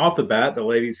 Off the bat, the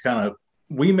lady's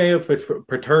we may have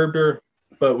perturbed her,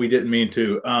 but we didn't mean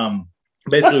to.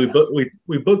 Basically,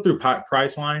 we booked through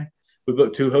Priceline. We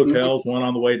booked 2 hotels, one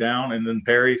on the way down, and then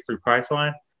Perry's through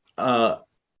Priceline.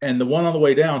 And the one on the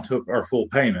way down took our full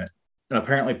payment. And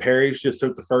apparently Perry's just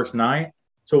took the first night.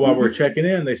 So while we were checking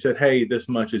in, they said, hey, this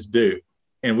much is due.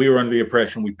 And we were under the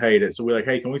impression we paid it. So we're like,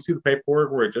 hey, can we see the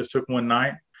paperwork where it just took one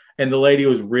night? And the lady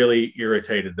was really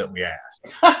irritated that we asked.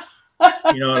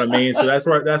 You know what I mean? So that's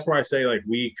where I say, like,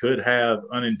 we could have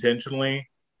unintentionally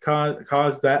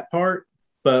caused that part.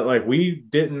 But, like, we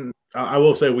didn't – I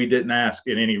will say we didn't ask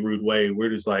in any rude way. We're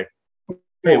just like,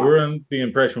 hey, we're under the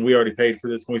impression we already paid for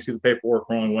this. When we see the paperwork,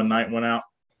 we're only one night went out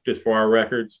just for our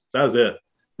records. That was it.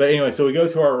 But anyway, so we go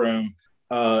to our room,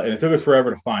 and it took us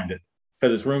forever to find it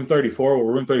because it's room 34. Well,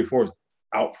 room 34 is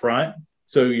out front.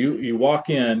 So you walk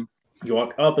in, you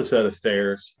walk up a set of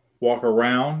stairs, walk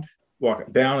around,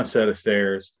 walk down a set of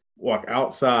stairs, walk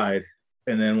outside,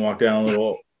 and then walk down a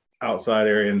little outside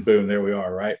area, and boom, there we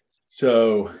are, right?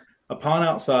 So upon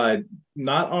outside,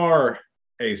 not our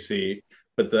AC,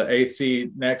 but the AC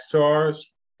next to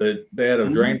ours, they had a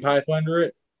drain pipe under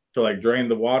it to like drain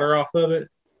the water off of it.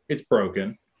 It's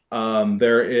broken.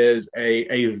 There is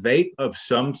a vape of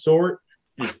some sort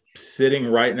just sitting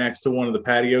right next to one of the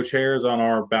patio chairs on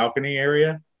our balcony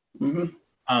area.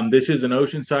 This is an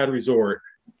oceanside resort,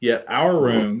 yet our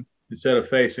room, instead of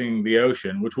facing the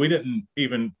ocean, which we didn't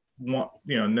even want,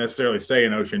 necessarily say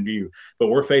an ocean view, but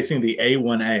we're facing the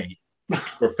A1A.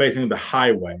 We're facing the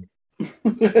highway.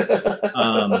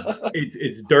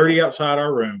 It's dirty outside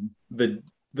our room.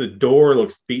 The door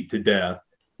looks beat to death.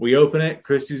 We open it.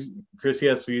 Chrissy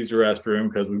has to use the restroom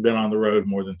because we've been on the road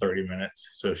more than 30 minutes.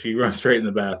 So she runs straight in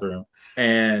the bathroom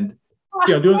and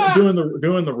doing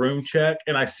the room check.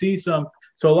 And I see so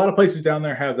a lot of places down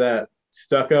there have that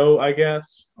stucco, I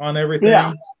guess, on everything.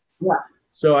 Yeah.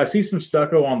 So I see some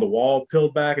stucco on the wall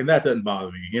peeled back, and that doesn't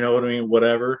bother me. You know what I mean?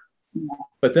 Whatever. Yeah.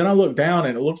 But then I look down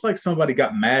and it looks like somebody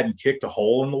got mad and kicked a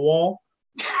hole in the wall.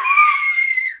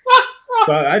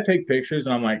 So I take pictures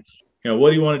and I'm like,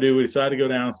 what do you want to do? We decide to go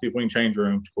down and see if we can change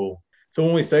rooms. Cool. So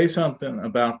when we say something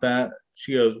about that,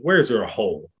 she goes, where's there a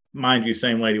hole? Mind you,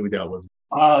 same lady we dealt with.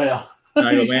 Oh, yeah. And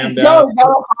I go, ma'am, down.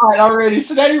 Y'all hot already.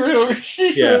 Today, really.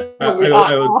 Yeah.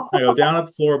 I go down at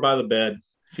the floor by the bed.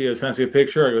 She goes, can I see a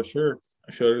picture? I go, sure.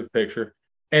 I showed her the picture.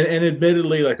 And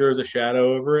admittedly, like there was a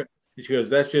shadow over it. And she goes,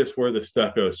 that's just where the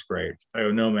stucco scraped. I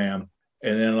go, no, ma'am.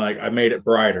 And then like I made it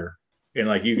brighter. And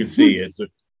like you can see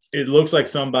it looks like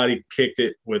somebody kicked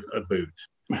it with a boot.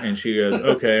 And she goes,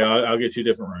 okay, I'll get you a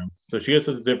different room. So she gets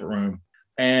us a different room.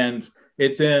 And they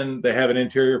have an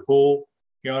interior pool.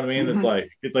 You know what I mean? It's like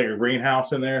a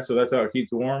greenhouse in there. So that's how it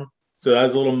keeps warm. So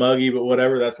that's a little muggy, but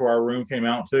whatever. That's where our room came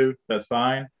out to. That's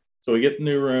fine. So we get the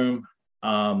new room.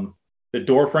 The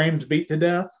door frame's beat to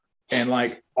death. And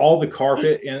like all the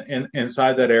carpet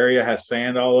inside that area has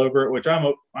sand all over it, which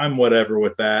I'm whatever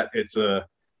with that.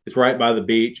 It's right by the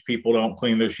beach. People don't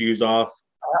clean their shoes off.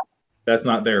 That's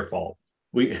not their fault.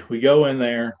 We go in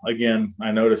there again.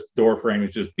 I noticed the door frame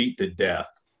is just beat to death.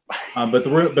 But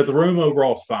the room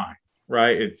overall is fine,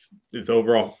 right? It's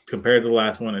overall compared to the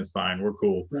last one, it's fine. We're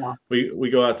cool. Yeah. We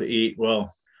go out to eat.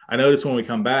 Well, I noticed when we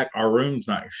come back, our room's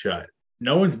not shut.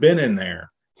 No one's been in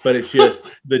there, but it's just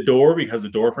the door because the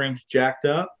door frame's jacked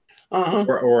up,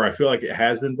 or I feel like it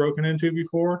has been broken into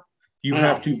before. You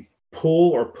have to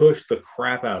pull or push the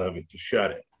crap out of it to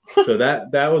shut it. So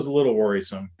that was a little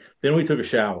worrisome. Then we took a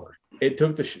shower. It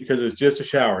took because it's just a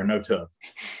shower, no tub.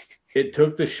 It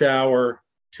took the shower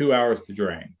 2 hours to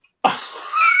drain.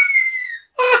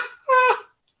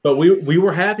 But we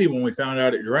were happy when we found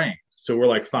out it drained. So we're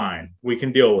like, fine, we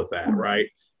can deal with that, right?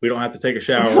 We don't have to take a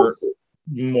shower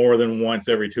more than once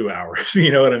every 2 hours.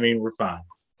 You know what I mean? We're fine.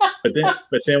 But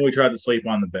then we tried to sleep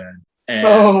on the bed.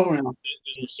 And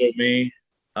so me,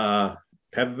 have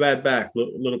a bad back, a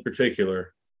little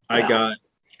particular. I got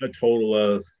a total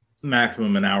of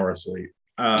maximum an hour of sleep.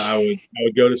 I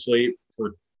would go to sleep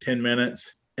for 10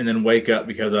 minutes and then wake up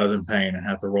because I was in pain and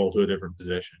have to roll to a different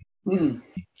position. And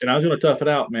I was going to tough it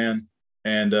out, man.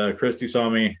 And Christy saw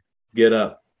me get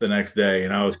up the next day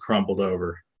and I was crumpled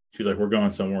over. She's like, we're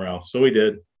going somewhere else. So we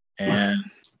did. And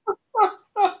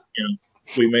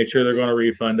we made sure they're going to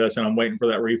refund us. And I'm waiting for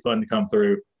that refund to come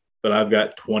through. but I've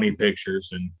got 20 pictures,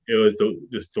 and it was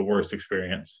just the worst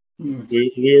experience. Mm.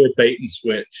 We were bait and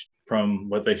switched from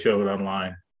what they showed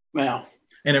online. Yeah.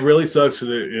 And it really sucks because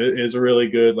it is a really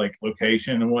good like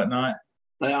location and whatnot.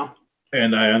 Yeah.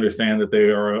 And I understand that they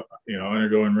are,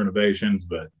 undergoing renovations,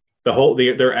 but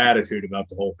their attitude about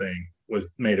the whole thing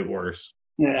made it worse.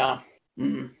 Yeah.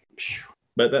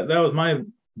 But that was my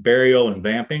burial and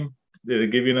vamping. Did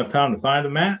it give you enough time to find a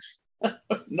match?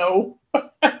 No.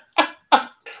 I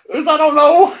don't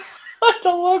know what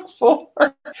to look for.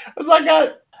 I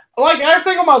got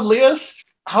everything on my list.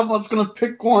 I was gonna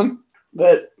pick one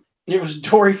that it was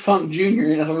Dory Funk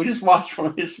Jr. and so we just watched one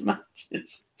of his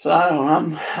matches. So I don't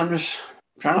know. I'm just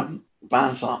trying to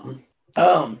find something.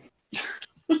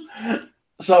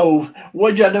 So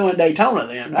what'd y'all do in Daytona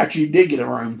then? After you did get a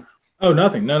room? Oh,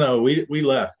 nothing. No. We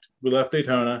left. We left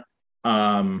Daytona.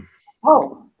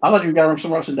 Oh, I thought you got a room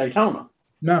somewhere else in Daytona.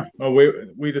 No.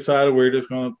 We decided we were just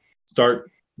gonna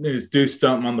do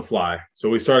something on the fly. So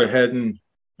we started heading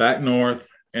back north,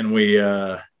 and we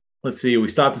we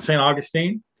stopped in St.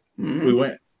 Augustine.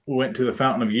 Mm-hmm. We went to the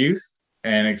Fountain of Youth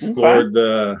and explored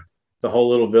the whole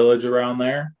little village around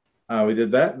there. We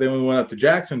did that. Then we went up to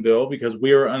Jacksonville because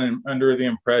we were under the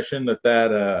impression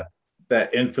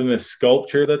that infamous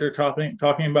sculpture that they're talking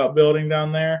about building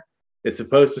down there, it's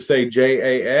supposed to say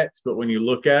JAX, but when you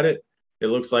look at it, it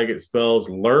looks like it spells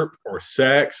LERP or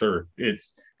sex, or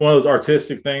it's one of those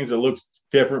artistic things that looks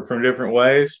different from different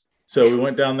ways. So we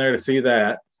went down there to see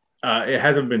that. It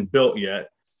hasn't been built yet.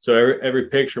 So every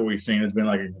picture we've seen has been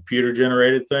like a computer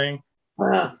generated thing.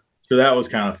 Wow. So that was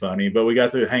kind of funny, but we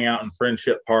got to hang out in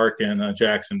Friendship Park in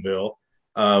Jacksonville.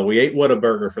 We ate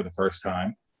Whataburger for the first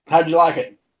time. How'd you like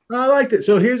it? I liked it.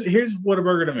 So here's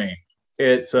Whataburger to me.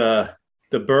 It's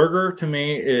the burger to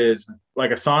me is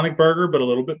like a Sonic burger, but a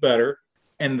little bit better.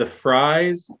 And the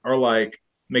fries are like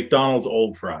McDonald's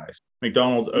old fries,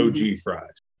 McDonald's OG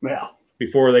fries. Yeah.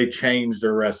 Before they changed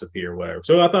their recipe or whatever.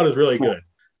 So I thought it was really good.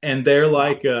 And they're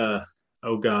like, oh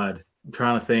God, I'm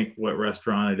trying to think what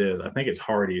restaurant it is. I think it's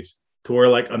Hardee's, to where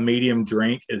like a medium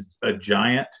drink is a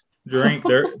giant drink.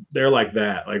 They're like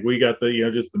that. Like we got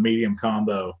the, just the medium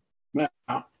combo. Yeah.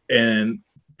 And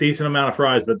decent amount of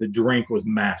fries, but the drink was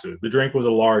massive. The drink was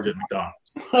a large at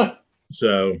McDonald's.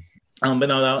 So, but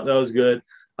no, that was good.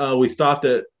 We stopped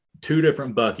at 2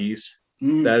 different Buc-ee's.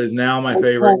 That is now my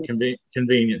favorite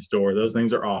convenience store. Those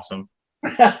things are awesome.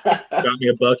 Got me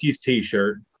a Buc-ee's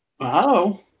t-shirt.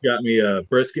 Oh. Got me a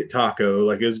brisket taco.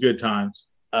 Like, it was good times.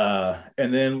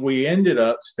 And then we ended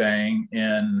up staying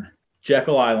in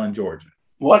Jekyll Island, Georgia.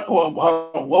 What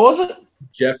was it?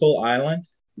 Jekyll Island.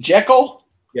 Jekyll?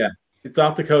 Yeah. It's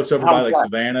off the coast over by like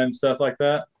Savannah and stuff like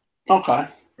that. Okay.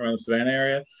 Around the Savannah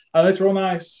area. It's real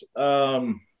nice.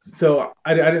 So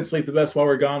I didn't sleep the best while we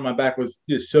were gone. My back was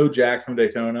just so jacked from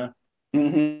Daytona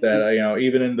that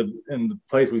even in the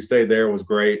place we stayed there was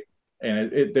great.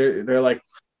 And they're like,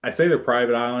 I say they're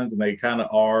private islands, and they kind of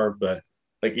are, but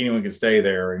like anyone can stay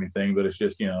there or anything. But it's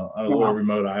just a little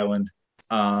remote island.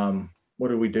 What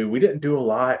did we do? We didn't do a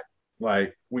lot,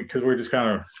 like because we're just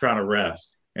kind of trying to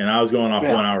rest. And I was going off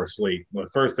 1 hour sleep. The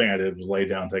first thing I did was lay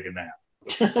down and take a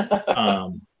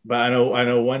nap. But I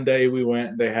know one day we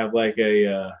went, they have like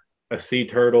a sea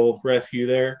turtle rescue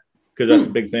there, because that's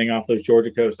a big thing off those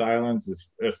Georgia coast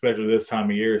islands, especially this time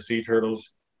of year. Sea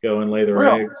turtles go and lay their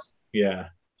eggs. Yeah.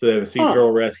 So they have a sea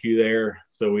turtle rescue there.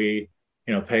 So we,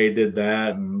 did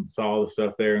that and saw all the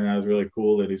stuff there. And that was really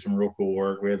cool. They do some real cool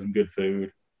work. We had some good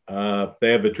food.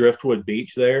 They have a driftwood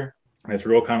beach there. It's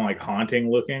real kind of like haunting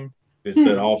looking. It's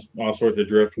that all sorts of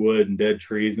driftwood and dead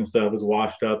trees and stuff is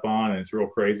washed up on, and it's real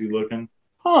crazy looking.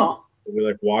 Huh. So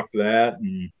we walked that,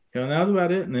 and that was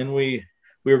about it. And then we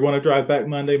were going to drive back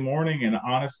Monday morning, and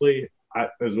honestly, it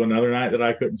was another night that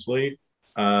I couldn't sleep.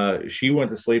 She went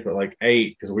to sleep at like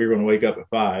 8 because we were going to wake up at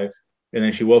 5, and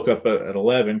then she woke up at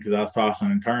 11 because I was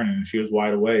tossing and turning, and she was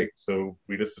wide awake. So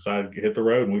we just decided to hit the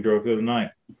road, and we drove through the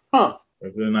night. Huh.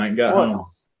 Drove through the night and got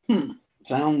home.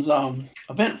 Sounds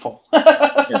eventful.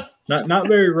 Yeah. Not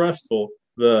very restful.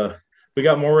 We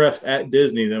got more rest at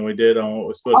Disney than we did on what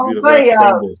was supposed to be the rest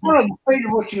from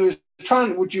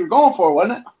Disney. What you were going for,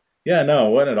 wasn't it? Yeah, no,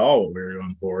 it wasn't at all what we were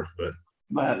going for,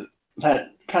 but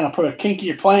that kind of put a kink in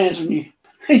your plans when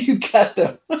you got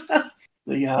the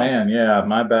man, yeah,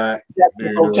 my back.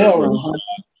 The hotel room.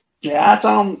 Yeah, that's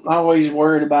all I'm always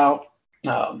worried about.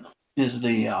 Is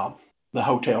the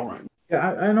hotel room.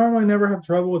 Yeah, I normally never have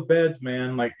trouble with beds,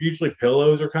 man. Like usually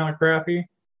pillows are kind of crappy.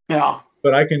 Yeah.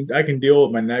 But I can deal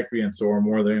with my neck being sore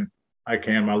more than I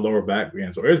can my lower back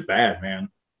being sore. It was bad, man.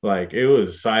 Like it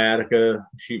was sciatica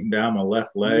shooting down my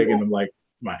left leg and like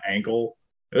my ankle.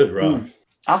 It was rough.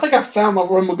 I think I found my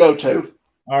room to go to.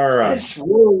 All right.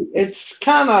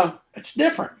 It's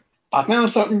different. I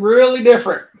found something really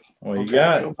different. Well, you Okay,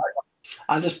 let me got go back.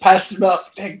 I just passed it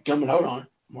up. Hey, coming, hold on.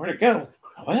 Where'd it go?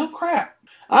 Well, crap.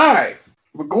 All right.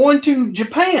 We're going to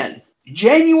Japan.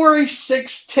 January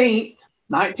 16th,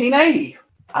 1980.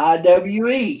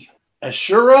 IWE.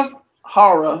 Ashura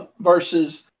Hara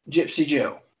versus Gypsy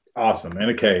Joe. awesome in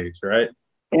a cage, right?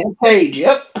 And Page,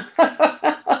 yep.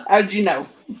 How'd you know?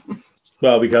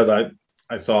 Well, because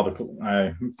I saw it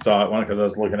one because I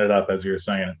was looking it up as you were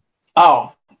saying it.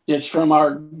 Oh, it's from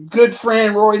our good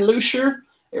friend Roy Lucier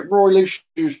at Roy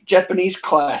Lucier's Japanese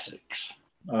Classics.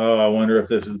 Oh, I wonder if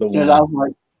this is the And I one. was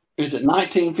like, is it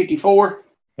 1954?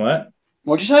 What?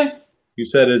 What'd you say? You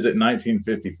said is it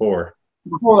 1954?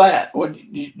 Before that, what did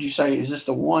you say? Is this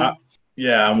the Uh, one?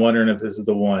 yeah, I'm wondering if this is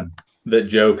the one that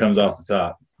Joe comes off the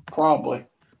top. Probably.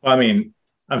 Well, I mean,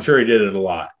 I'm sure he did it a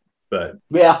lot, but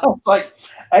Yeah, like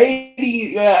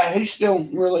 80. Yeah, he's still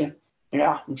really.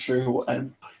 Yeah, I'm sure he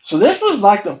would. So this was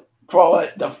like probably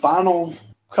the final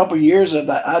couple years of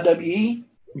that IWE.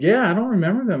 yeah, I don't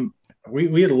remember them.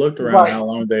 We had looked around Right. how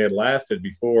long they had lasted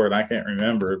before, and I can't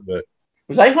remember. But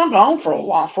Because they hung on for a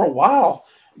while.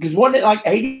 Because wasn't it like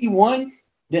 81?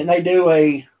 Didn't they do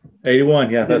a 81,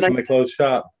 yeah, didn't that's they when they closed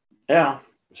shop. yeah.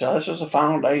 So this was the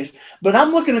final days. But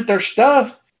I'm looking at their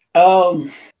stuff.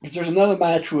 Because there's another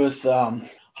match with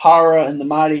Hara and the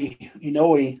Mighty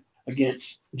Inoue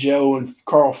against Joe and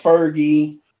Carl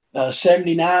Fergie.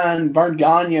 79, Vern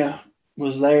Gagne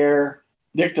was there.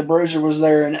 Dick the Bruiser was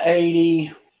there in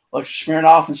 80. Alex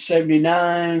Smirnoff in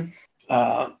 79.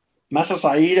 Masa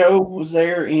Saito was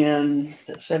there in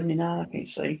 79. I can't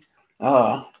see.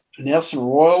 Nelson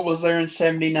Royal was there in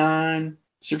 79.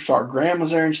 Superstar Graham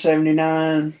was there in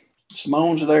 79.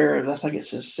 Simone's was there. I think it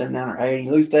says 79 or 80.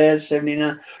 Luthez,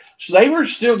 79.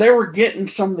 So they were getting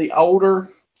some of the older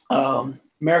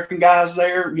American guys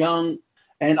there, young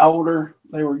and older.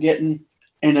 They were getting,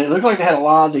 and it looked like they had a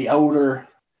lot of the older,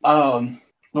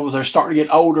 they're starting to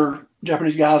get older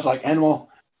Japanese guys like Animal,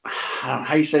 I don't know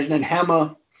how you say his name,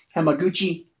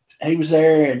 Hamaguchi. He was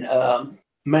there, and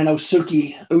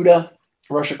Manosuke Uda,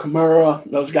 Russia Kimura,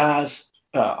 those guys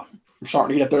were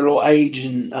starting to get up their little age,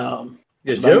 and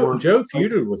Yeah, so they Joe were, Joe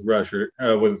feuded with Russia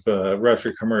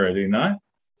Kimura, did he not?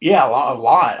 yeah, a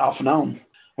lot off and on.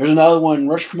 There's another one,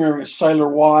 Russia Kimura against Sailor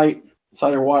White.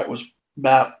 Sailor White was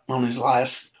about on his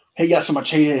last. He got so much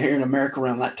heat here in America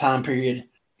around that time period.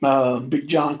 Big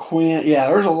John Quinn. Yeah,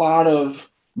 there's a lot of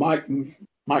Mike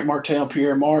Martel,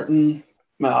 Pierre Martin,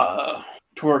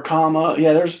 Torikama.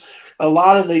 Yeah, there's a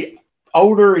lot of the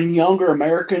older and younger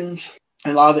Americans,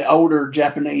 and a lot of the older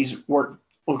Japanese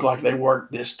look like they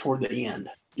worked this toward the end.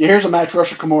 Yeah, here's a match: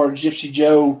 Russia Kimura, Gypsy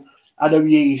Joe,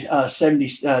 IWE 70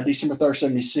 December 3rd,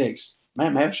 76.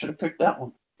 Man, maybe I should have picked that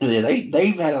one. Yeah,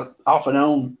 they've had a off and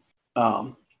on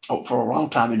for a long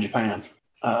time in Japan.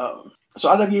 So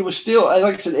IWE was still,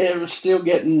 like I said, it was still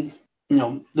getting,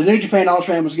 the New Japan All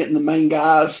Japan was getting the main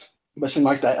guys, but it seemed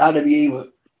like that IWE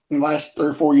in the last 3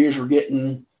 or 4 years were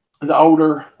getting the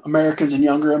older Americans and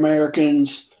younger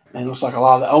Americans, and it looks like a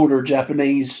lot of the older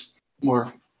Japanese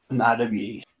were in the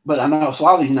IWE. But I know a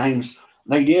lot of these names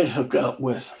they did hook up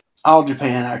with All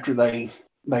Japan after the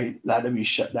IWE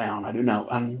shut down. I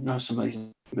know some of these,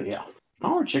 but yeah. I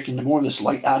want to check into more of this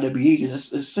late IWE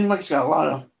because it seems like it's got a lot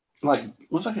of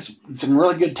looks like it's some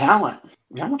really good talent.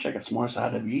 Yeah, I'm gonna check out some more of this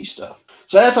IWE stuff.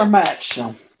 So that's our match.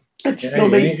 So it's Hey, gonna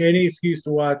be any excuse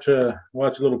to watch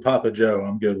little Papa Joe,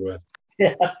 I'm good with.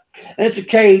 yeah. It's a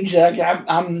cage.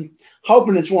 I'm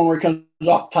hoping it's one where it comes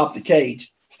off the top of the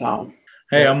cage. So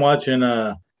Hey, I'm watching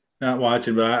not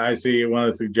watching, but I see one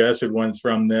of the suggested ones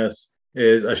from this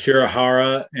is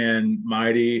Ashirahara and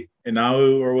Mighty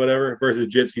Inau or whatever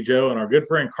versus Gypsy Joe and our good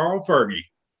friend Carl Fergie.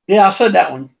 yeah, I said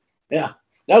that one. Yeah,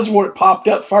 that was what it popped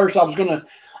up first. I was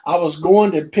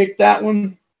going to pick that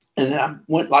one, and then I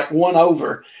went like one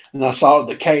over, and I saw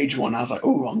the cage one. I was like,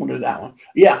 "Oh, I'm gonna do that one."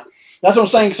 Yeah, that's what I'm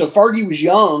saying. So Fergie was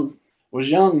young. So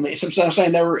I'm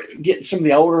saying they were getting some of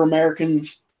the older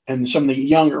Americans and some of the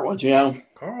younger ones.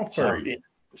 Carl So Fergie.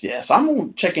 yeah. So I'm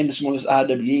gonna check into some of this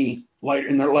IWE later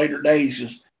in their later days.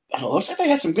 Because it looks like they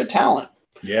had some good talent.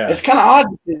 Yeah. It's kind of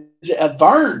odd.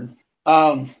 Vern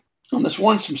on this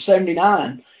one from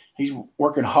 '79. He's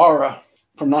working Hara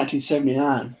from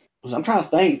 1979. Because I'm trying to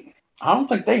think. I don't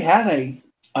think they had an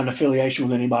affiliation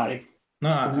with anybody. No,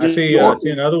 I New see York.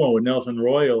 see another one with Nelson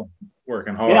Royal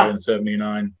working hard Yeah, in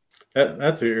 '79.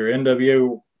 That's your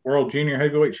NWO World Junior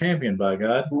Heavyweight Champion, by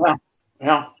God. yeah,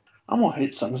 yeah. I'm gonna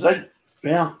hit something.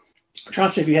 Yeah. I'm trying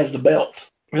to see if he has the belt.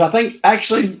 Because I think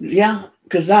actually, yeah.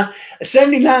 Because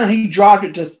 '79 he dropped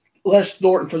it to Les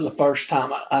Thornton for the first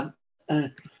time.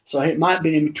 So it might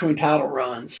be in between title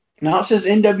runs. Now it says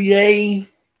NWA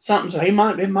something, so it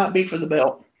might be for the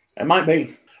belt. It might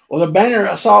be. Well, the banner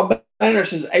I saw a banner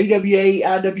says AWA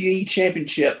IWE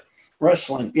Championship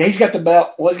Wrestling. Yeah, he's got the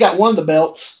belt. Well, he's got one of the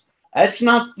belts. That's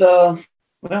not the.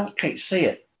 Well, I can't see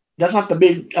it. That's not the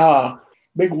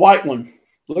big white one.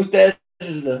 Luke, that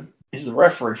is the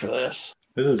referee for this.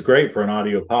 This is great for an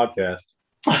audio podcast.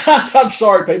 I'm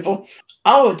sorry, people.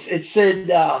 Oh, it said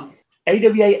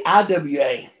AWA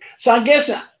IWA. So I guess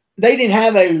they didn't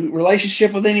have a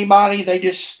relationship with anybody.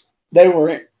 They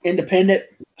were independent.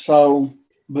 So,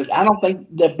 but I don't think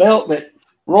the belt that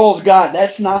Royal's got,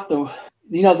 that's not the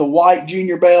white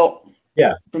junior belt.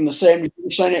 Yeah. From the 70%.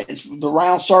 It's the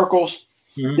round circles.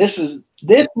 Mm-hmm.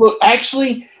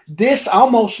 This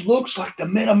almost looks like the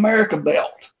Mid-America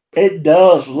belt. It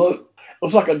does looks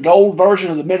like a gold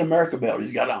version of the Mid-America belt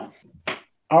he's got on.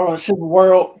 All right, Civil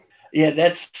World. Yeah,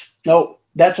 that's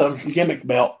a gimmick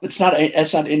belt. That's not the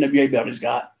NWA belt he's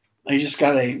got. He's just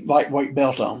got a lightweight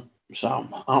belt on. So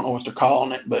I don't know what they're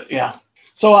calling it, but yeah.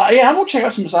 So I'm gonna check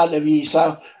out some IWE.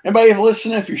 So everybody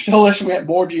listening, if you're still listening, we haven't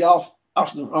bored you off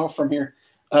from here.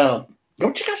 Go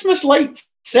check out some of this late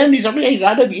 70s, early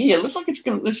 80s IWE. It looks like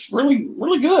it's really,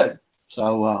 really good.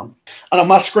 So I know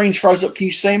my screen's froze up. Can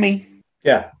you see me?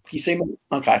 Yeah. Can you see me?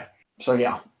 Okay. So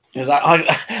yeah.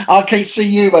 I can't see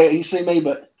you, but you see me,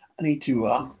 but I need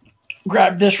to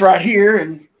grab this right here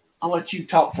and I'll let you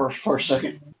talk for a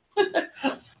second.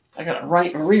 I gotta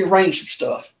rearrange some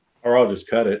stuff. Or I'll just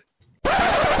cut it.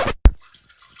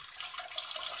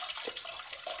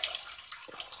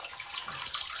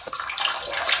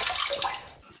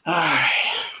 All right,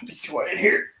 get you in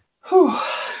here. Whew.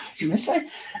 You miss that?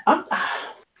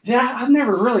 I've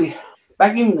never really,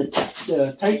 back in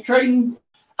the tape trading,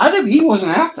 IWE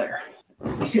wasn't out there.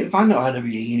 You couldn't find no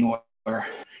IWE anywhere.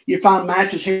 You'd find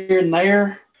matches here and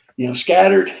there,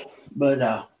 scattered,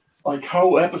 but like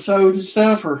whole episodes and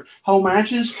stuff or whole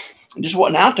matches, it just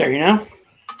wasn't out there,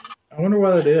 I wonder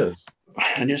why that is.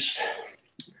 I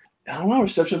don't know.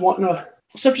 Stuff just wasn't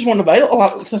available. A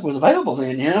lot of stuff was available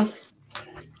then,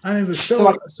 I mean,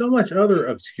 so much other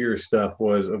obscure stuff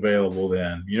was available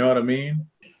then. You know what I mean?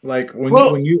 Like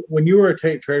when you were a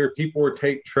tape trader, people were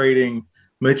tape trading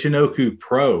Michinoku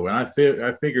Pro, and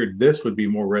I figured this would be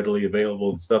more readily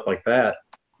available and stuff like that.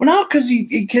 Well, no, because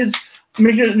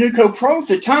Michinoku Pro at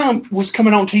the time was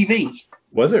coming on TV.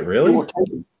 Was it really?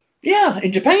 Yeah,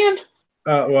 in Japan.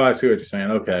 Well, I see what you're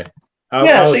saying. Okay.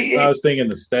 I was thinking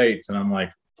the States, and I'm like,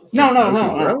 no.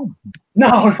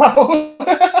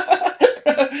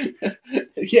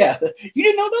 Yeah, you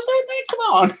didn't know about that, man? Come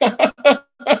on.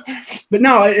 But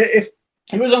no, if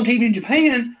it was on TV in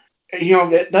Japan,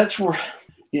 that's where,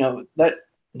 that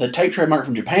the tape trade market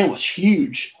from Japan was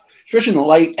huge, especially in the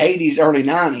late 80s, early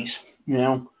 90s,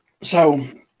 So,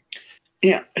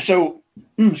 yeah,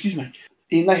 excuse me.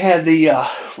 And they had there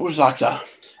was like a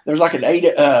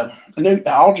new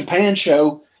All Japan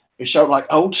show. It showed like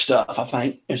old stuff, I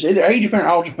think. It's either A Japan or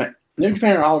All Japan, New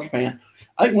Japan or All Japan.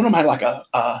 I think one of them had like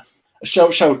a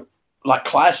show showed like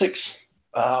classics,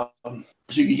 so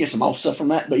you could get some old stuff from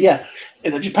that. But yeah,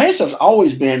 the Japan stuff's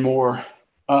always been more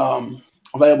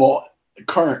available.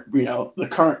 Current, the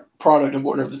current product of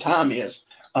whatever the time is,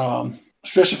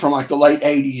 especially from like the late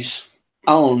 '80s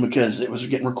on, because it was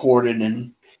getting recorded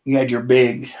and you had your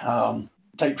big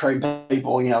tape trading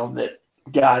people, that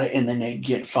got it, and then they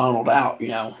get funneled out,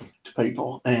 to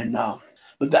people. And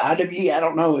but the IWE, I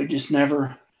don't know,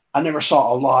 I never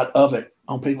saw a lot of it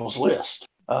on people's list.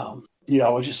 I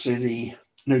would just see the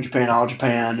New Japan, All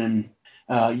Japan,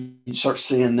 and you start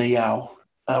seeing the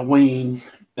Wing,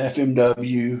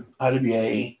 FMW,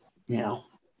 IWA.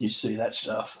 You see that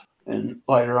stuff, and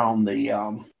later on the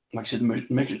like I said,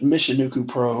 Michinoku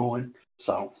Pro, and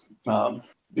so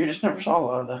you just never saw a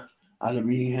lot of the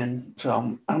IWE, and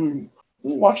so I'm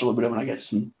watch a little bit of it when I get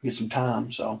some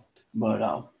time. So, but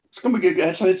it's gonna be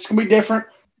good. So it's gonna be different.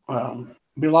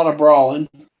 Be a lot of brawling.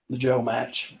 The Joe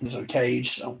match. There's a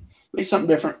cage, so be something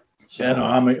different. So, yeah, no,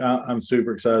 I'm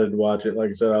super excited to watch it. Like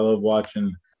I said, I love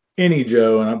watching any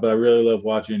Joe, but I really love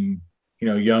watching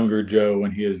younger Joe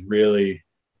when he is really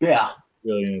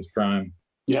in his prime.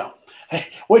 Yeah,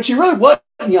 which he really wasn't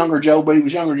younger Joe, but he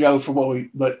was younger Joe for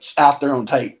but out there on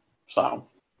tape. So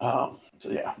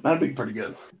yeah, that'd be pretty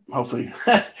good. Hopefully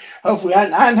I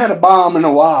hadn't had a bomb in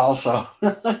a while, so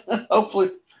hopefully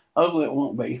it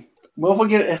won't be. Well,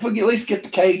 if we at least get the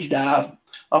cage dive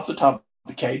off the top of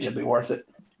the cage, it'd be worth it.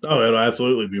 Oh, it'll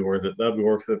absolutely be worth it. That'd be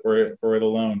worth it for it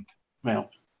alone.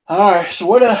 Well, all right.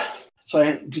 So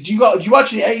did you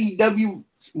watch the AEW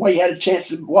Well, you had a chance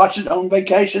to watch it on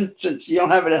vacation since you don't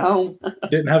have it at home.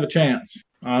 Didn't have a chance.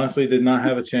 Honestly, did not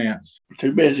have a chance.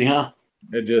 Too busy, huh?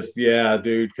 It just, yeah,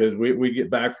 dude, because we get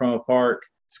back from a park,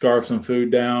 scarf some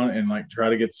food down, and like try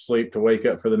to get to sleep to wake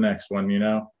up for the next one, you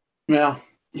know? Yeah.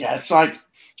 Yeah, it's like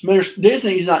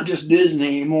Disney's not just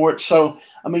Disney anymore. So,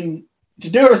 I mean, to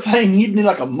do everything, you'd need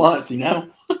like a month, you know?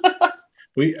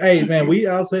 Hey man,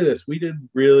 I'll say this, we did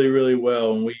really, really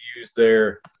well, and we used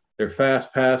their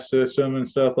fast pass system and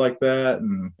stuff like that,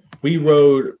 and we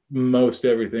rode most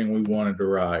everything we wanted to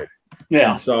ride.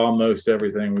 Yeah. And saw most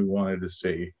everything we wanted to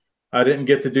see. I didn't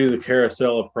get to do the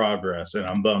Carousel of Progress, and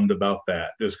I'm bummed about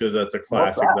that, just because that's a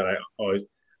classic that I always.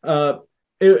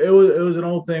 It was an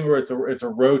old thing where it's a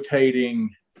rotating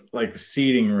like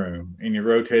seating room, and you're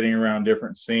rotating around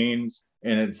different scenes,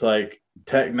 and it's like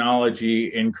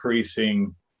technology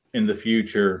increasing in the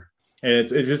future, and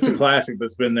it's just a classic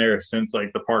that's been there since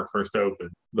like the park first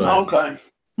opened. But, okay.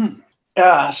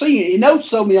 See, you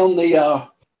noticed me on the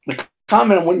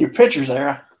comment on one of your pictures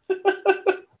there.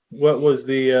 what was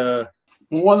the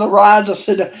one of the rides? I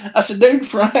said, dude,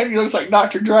 Frank, he looks like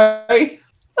Dr. Dre.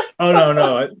 Oh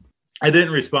no, I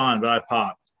didn't respond, but I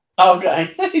popped.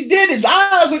 Okay, he did. His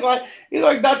eyes look like he's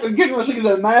like Dr. Getting to see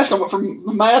the mask on, but from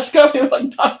the mask up, he looked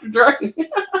like Dr. Dre.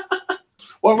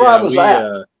 What ride was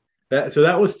that?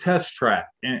 That was Test Track,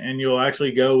 and you'll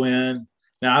actually go in.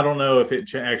 Now I don't know if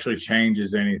it actually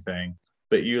changes anything,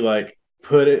 but you like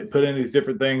put in these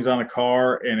different things on a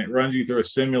car, and it runs you through a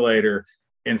simulator.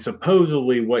 And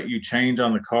supposedly, what you change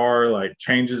on the car like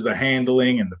changes the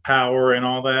handling and the power and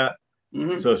all that.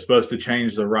 Mm-hmm. So it's supposed to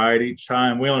change the ride each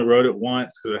time. We only rode it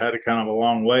once because it had a kind of a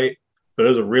long wait, but it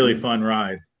was a really fun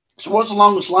ride. So what's the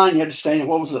longest line you had to stay in?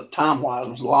 What was the time-wise?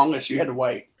 Was the longest you had to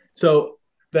wait? So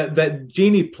that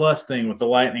Genie Plus thing with the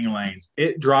lightning lanes,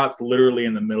 it dropped literally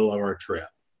in the middle of our trip,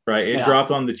 right? It dropped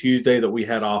on the Tuesday that we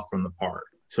had off from the park.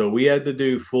 So we had to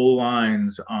do full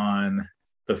lines on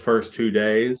the first 2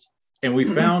 days. And we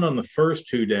found on the first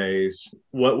 2 days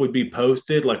what would be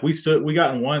posted. Like we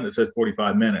got in one that said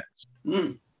 45 minutes,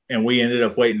 and we ended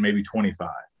up waiting maybe 25.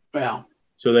 Yeah.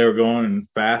 So they were going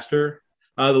faster.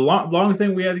 The long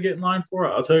thing we had to get in line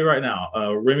for, I'll tell you right now,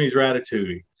 Remy's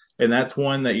Ratatouille, and that's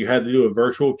one that you had to do a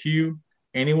virtual queue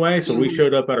anyway. So we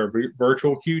showed up at our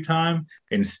virtual queue time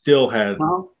and still had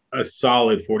a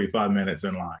solid 45 minutes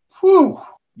in line. Whew.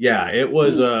 Yeah, it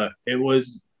was the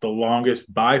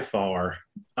longest by far.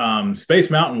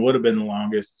 Space Mountain would have been the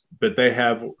longest, but they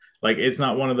have like it's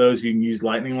not one of those you can use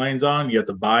lightning lanes on. You have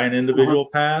to buy an individual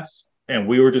pass, and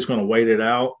we were just going to wait it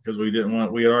out because we had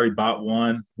already bought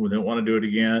one. We didn't want to do it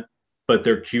again, but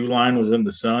their queue line was in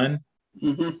the sun.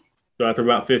 So after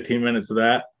about 15 minutes of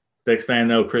that, next thing I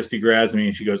know, Christy grabs me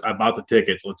and she goes, "I bought the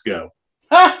tickets. Let's go."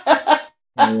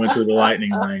 And we went through the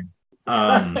lightning lane.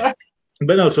 But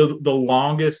no, so the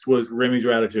longest was Remy's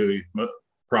Ratatouille,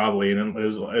 probably, and it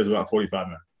was about 45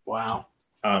 minutes. Wow.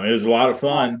 It was a lot of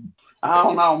fun. I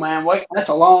don't know, man. Wait, that's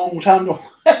a long time to.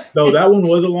 No, that one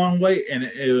was a long wait, and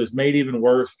it was made even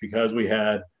worse because we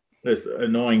had this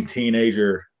annoying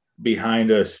teenager behind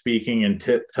us speaking in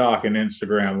TikTok and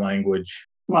Instagram language.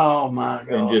 Oh my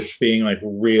god! And just being like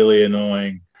really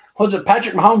annoying. Was it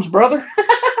Patrick Mahomes' brother?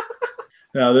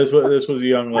 No, this was a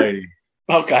young lady.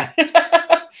 Okay.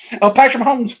 Oh, Patrick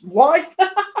Mahomes' wife.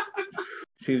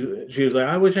 She was like,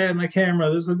 "I wish I had my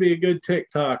camera. This would be a good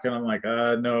TikTok." And I'm like,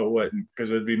 no, it wouldn't, because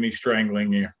it would be me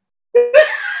strangling you.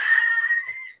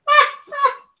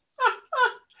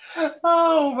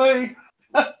 Oh, baby.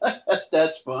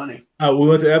 That's funny. We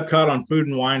went to Epcot on Food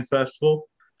and Wine Festival.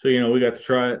 So, we got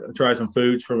to try some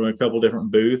foods from a couple different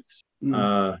booths.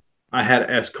 I had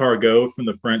escargot from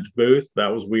the French booth. That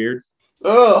was weird.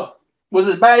 Oh, was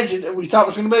it bad as we thought it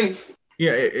was going to be?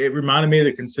 Yeah, it reminded me of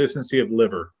the consistency of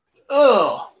liver.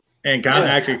 Oh. And kind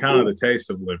of the taste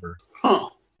of liver. Huh.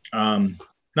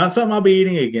 Not something I'll be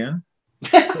eating again,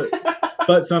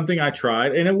 but something I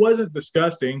tried. And it wasn't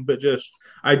disgusting, but just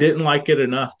I didn't like it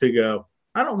enough to go,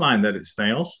 I don't mind that it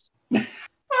snails. Well,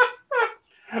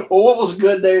 what was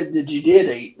good there that you did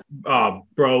eat?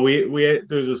 Bro,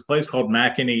 there's this place called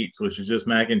Mac and Eats, which is just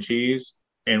mac and cheese.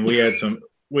 And we had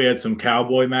some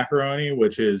cowboy macaroni,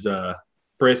 which is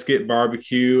brisket,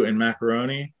 barbecue, and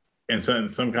macaroni. And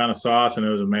some kind of sauce, and it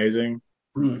was amazing.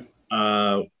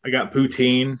 I got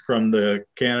poutine from the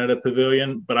Canada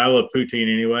Pavilion, but I love poutine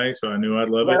anyway, so I knew I'd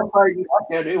love it. You like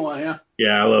that anyway, yeah?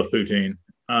 Yeah, I love poutine.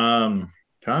 Trying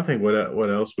to think what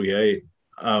else we ate.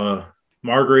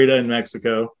 Margarita in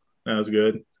Mexico. That was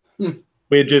good.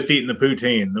 We had just eaten the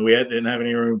poutine. We didn't have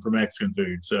any room for Mexican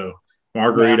food, so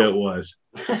margarita it was.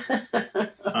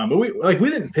 But we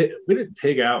didn't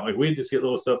pig out. Like we just get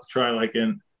little stuff to try, like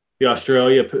in the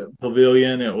Australia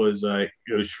pavilion. It was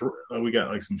we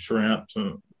got like some shrimp,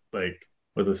 some like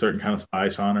with a certain kind of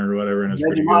spice on it or whatever, and it's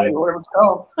pretty Vegemite, good. whatever it's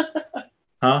called.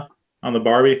 Huh? On the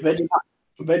Barbie? Vegemite.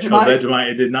 Oh, Vegemite. Vegemite.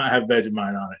 It did not have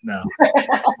Vegemite on it. No,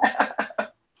 I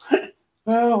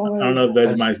don't Oh, know if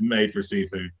Vegemite's made for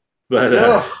seafood, but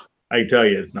ugh. I can tell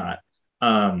you it's not.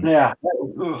 Um, Yeah.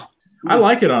 Ugh. I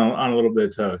like it on a little bit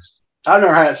of toast. I've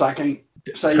never had it, so I can't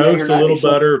say yay or Toast, a nay. little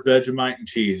So, butter, Vegemite, and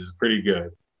cheese is pretty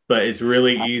good. But it's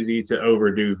really easy to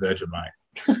overdo Vegemite.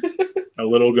 A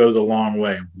little goes a long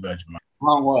way with Vegemite.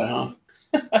 long way, huh?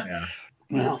 Yeah.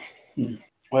 Well,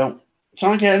 well,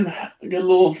 sounds like you had a good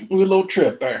little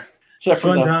trip there. It's Except for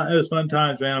fun the time. It was fun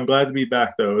times, man. I'm glad to be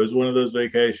back though. It was one of those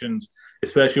vacations,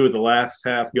 especially with the last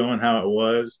half going how it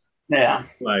was. yeah,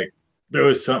 Like there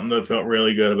was something that felt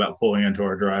really good about pulling into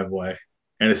our driveway,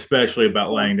 and especially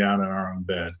about laying down in our own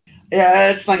bed.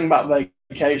 yeah. That's the thing about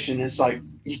vacation. It's like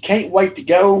you can't wait to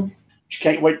go. You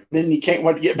can't wait. Then you can't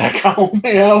wait to get back home.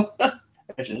 It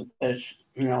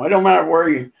don't matter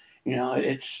where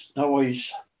it's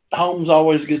always home's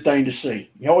always a good thing to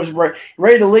see. You're always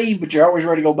ready to leave, but you're always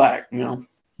ready to go back. Yeah.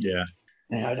 Yeah,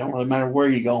 it don't really matter where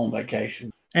you go on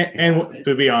vacation. And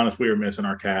to be honest, we were missing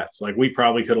our cats. Like we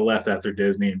probably could have left after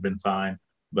Disney and been fine,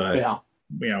 but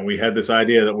Yeah, we had this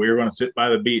idea that we were going to sit by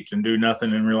the beach and do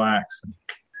nothing and relax.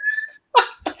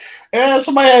 yeah.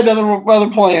 Somebody had other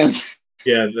plans.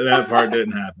 Yeah, that part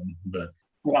didn't happen, but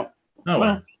Yeah. oh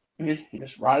Well, you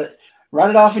just write it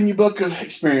off in your book of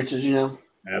experiences.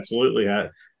 absolutely.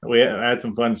 We had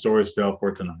some fun stories to tell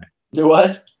for tonight. Do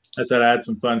what? I said I had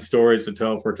some fun stories to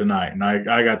tell for tonight, and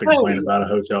I got to complain about a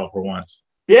hotel for once.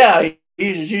 Yeah,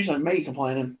 it's usually me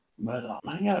complaining, but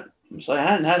I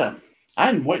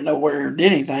hadn't went nowhere or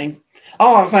did anything.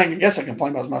 All I'm thinking, I guess I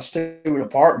complained about my stupid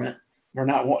apartment. They're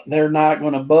not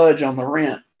going to budge on the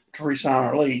rent to re-sign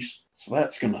our lease, so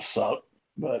that's going to suck.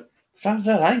 But besides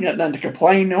that, I ain't got nothing to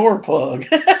complain or plug.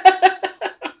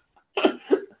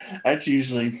 That's I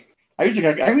usually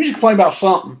complain about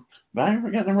something, but I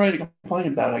never got them ready to complain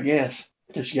about it, I guess.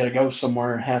 Just you got to go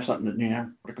somewhere and have something to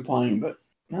complain. But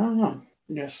I don't know.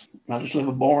 I just live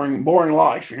a boring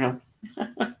life.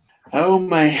 Oh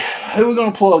man, who are we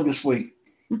gonna plug this week?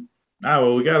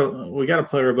 Well, we gotta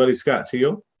play our buddy Scott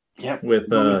Teal. Yep. With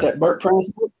that Burt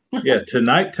Prince. Yeah,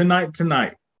 tonight.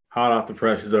 Hot off the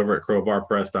presses over at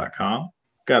crowbarpress.com.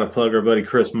 Got to plug our buddy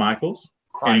Chris Michaels.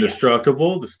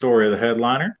 Indestructible, the story of the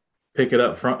headliner. Pick it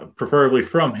up preferably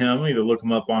from him. Either look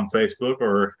him up on Facebook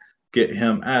or get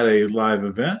him at a live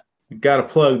event. Got to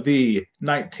plug the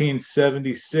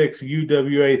 1976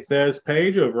 UWA Thez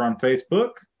page over on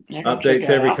Facebook. Updates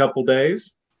every couple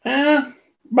days.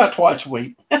 About twice a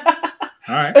week. All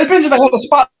right. It depends if they have a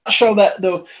spot show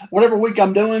whatever week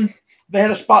I'm doing. If they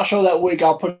had a spot show that week,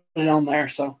 I'll put it on there.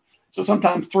 So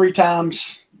sometimes 3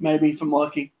 times, maybe if I'm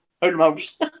lucky. Who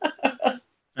knows?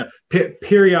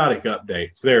 Periodic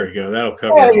updates. There we go. That'll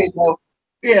cover it.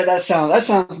 Yeah, that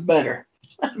sounds better.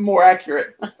 More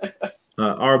accurate.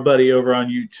 Our buddy over on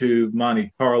YouTube,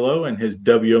 Monte Carlo, and his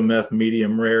WMF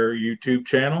Medium Rare YouTube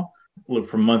channel. Look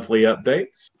for monthly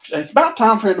updates. It's about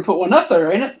time for him to put one up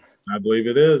there, ain't it? I believe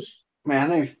it is.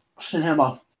 Man, I send him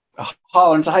a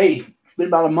holler and say, hey, it's been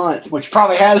about a month, which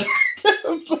probably has.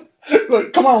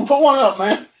 But come on, put one up,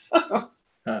 man.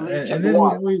 And then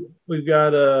we've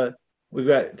got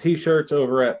T-shirts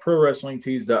over at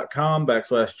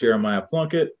prowrestlingtees.com/Jeremiah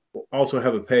Plunkett. We'll also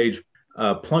have a page,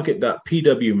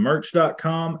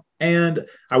 plunkett.pwmerch.com. And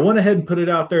I went ahead and put it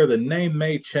out there. The name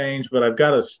may change, but I've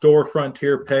got a Store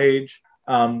Frontier page,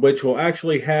 which will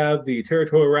actually have the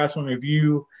Territorial Wrestling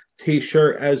Review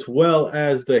T-shirt as well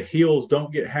as the Heels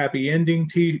Don't Get Happy Ending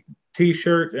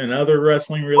T-shirt and other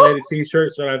wrestling-related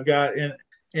T-shirts that I've got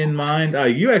in mind.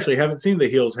 You actually haven't seen the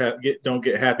Heels Don't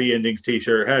Get Happy Endings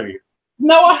T-shirt, have you?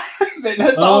 No, I haven't.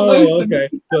 That's all okay.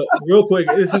 So real quick,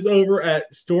 this is over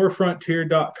at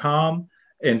storefrontier.com.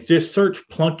 And just search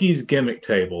Plunky's Gimmick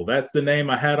Table. That's the name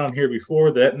I had on here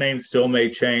before. That name still may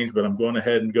change, but I'm going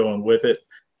ahead and going with it.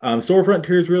 Store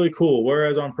Frontier is really cool.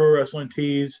 Whereas on Pro Wrestling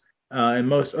Tees and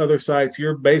most other sites,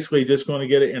 you're basically just going to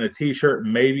get it in a T-shirt,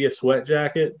 maybe a sweat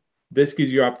jacket. This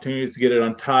gives you opportunities to get it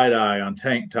on tie-dye, on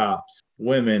tank tops,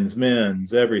 women's,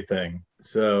 men's, everything.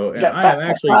 So, and I am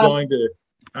actually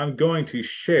I'm going to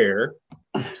share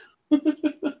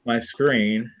my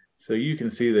screen so you can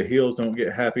see the Heels Don't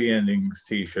Get Happy Endings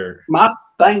T-shirt.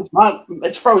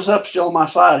 It's froze up still on my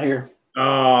side here.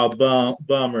 Oh,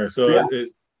 bummer. So yeah.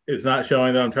 It's not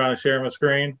showing that I'm trying to share my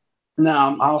screen?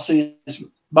 No, I'll see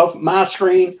both my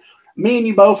screen. Me and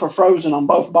you both are frozen on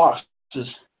both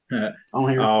boxes on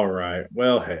here. All right.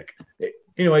 Well, heck.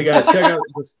 Anyway, guys,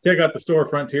 check out the Store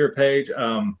Frontier page.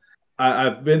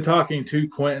 I've been talking to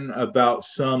Quentin about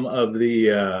some of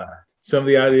the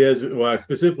ideas. Well,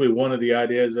 specifically one of the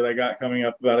ideas that I got coming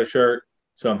up about a shirt.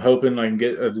 So I'm hoping I can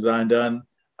get a design done.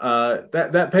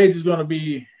 That page is going to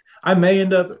be. I may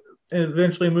end up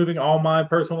eventually moving all my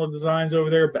personal designs over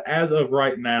there, but as of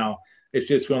right now, it's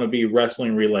just going to be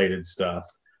wrestling related stuff.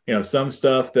 Some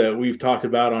stuff that we've talked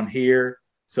about on here,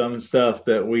 some stuff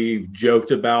that we've joked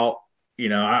about.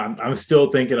 I'm still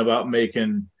thinking about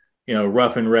making,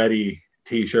 rough and ready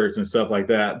t-shirts and stuff like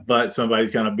that, but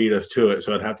somebody's going to beat us to it.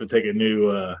 So I'd have to take a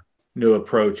new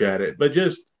approach at it, but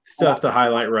just stuff to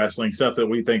highlight wrestling, stuff that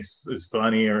we think is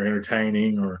funny or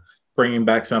entertaining or bringing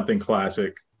back something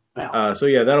classic. So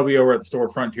yeah, that'll be over at the Store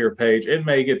Frontier page. It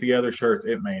may get the other shirts.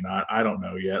 It may not. I don't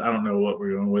know yet. I don't know what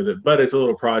we're doing with it, but it's a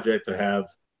little project to have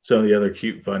some of the other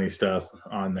cute, funny stuff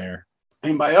on there.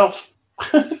 Anybody else?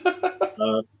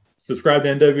 Subscribe to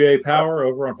NWA Power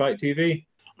over on Fight TV.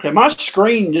 Okay, my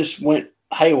screen just went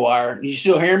haywire. You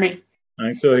still hear me? I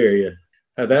can still hear you.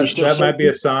 That might be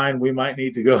a sign we might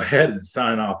need to go ahead and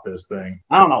sign off this thing.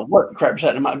 I don't know what crap's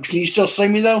happening. Can you still see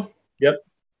me though? Yep.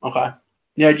 Okay.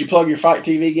 Yeah, did you plug your Fight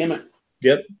TV gimmick?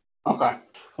 Yep. Okay.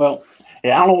 Well,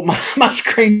 yeah, I don't know. My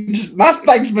screen, my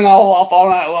thing's been all off all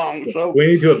night long. So we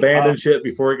need to abandon shit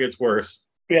before it gets worse.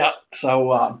 Yeah.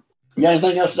 So, you got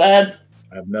anything else to add?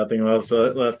 I have nothing else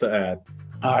left to add.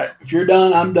 All right. If you're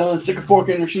done, I'm done. Stick a fork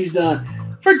in her. She's done.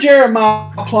 For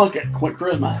Jeremiah Plunkett, Quint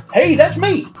Charisma. Hey, that's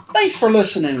me. Thanks for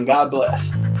listening. God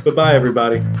bless. Goodbye,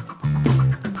 everybody.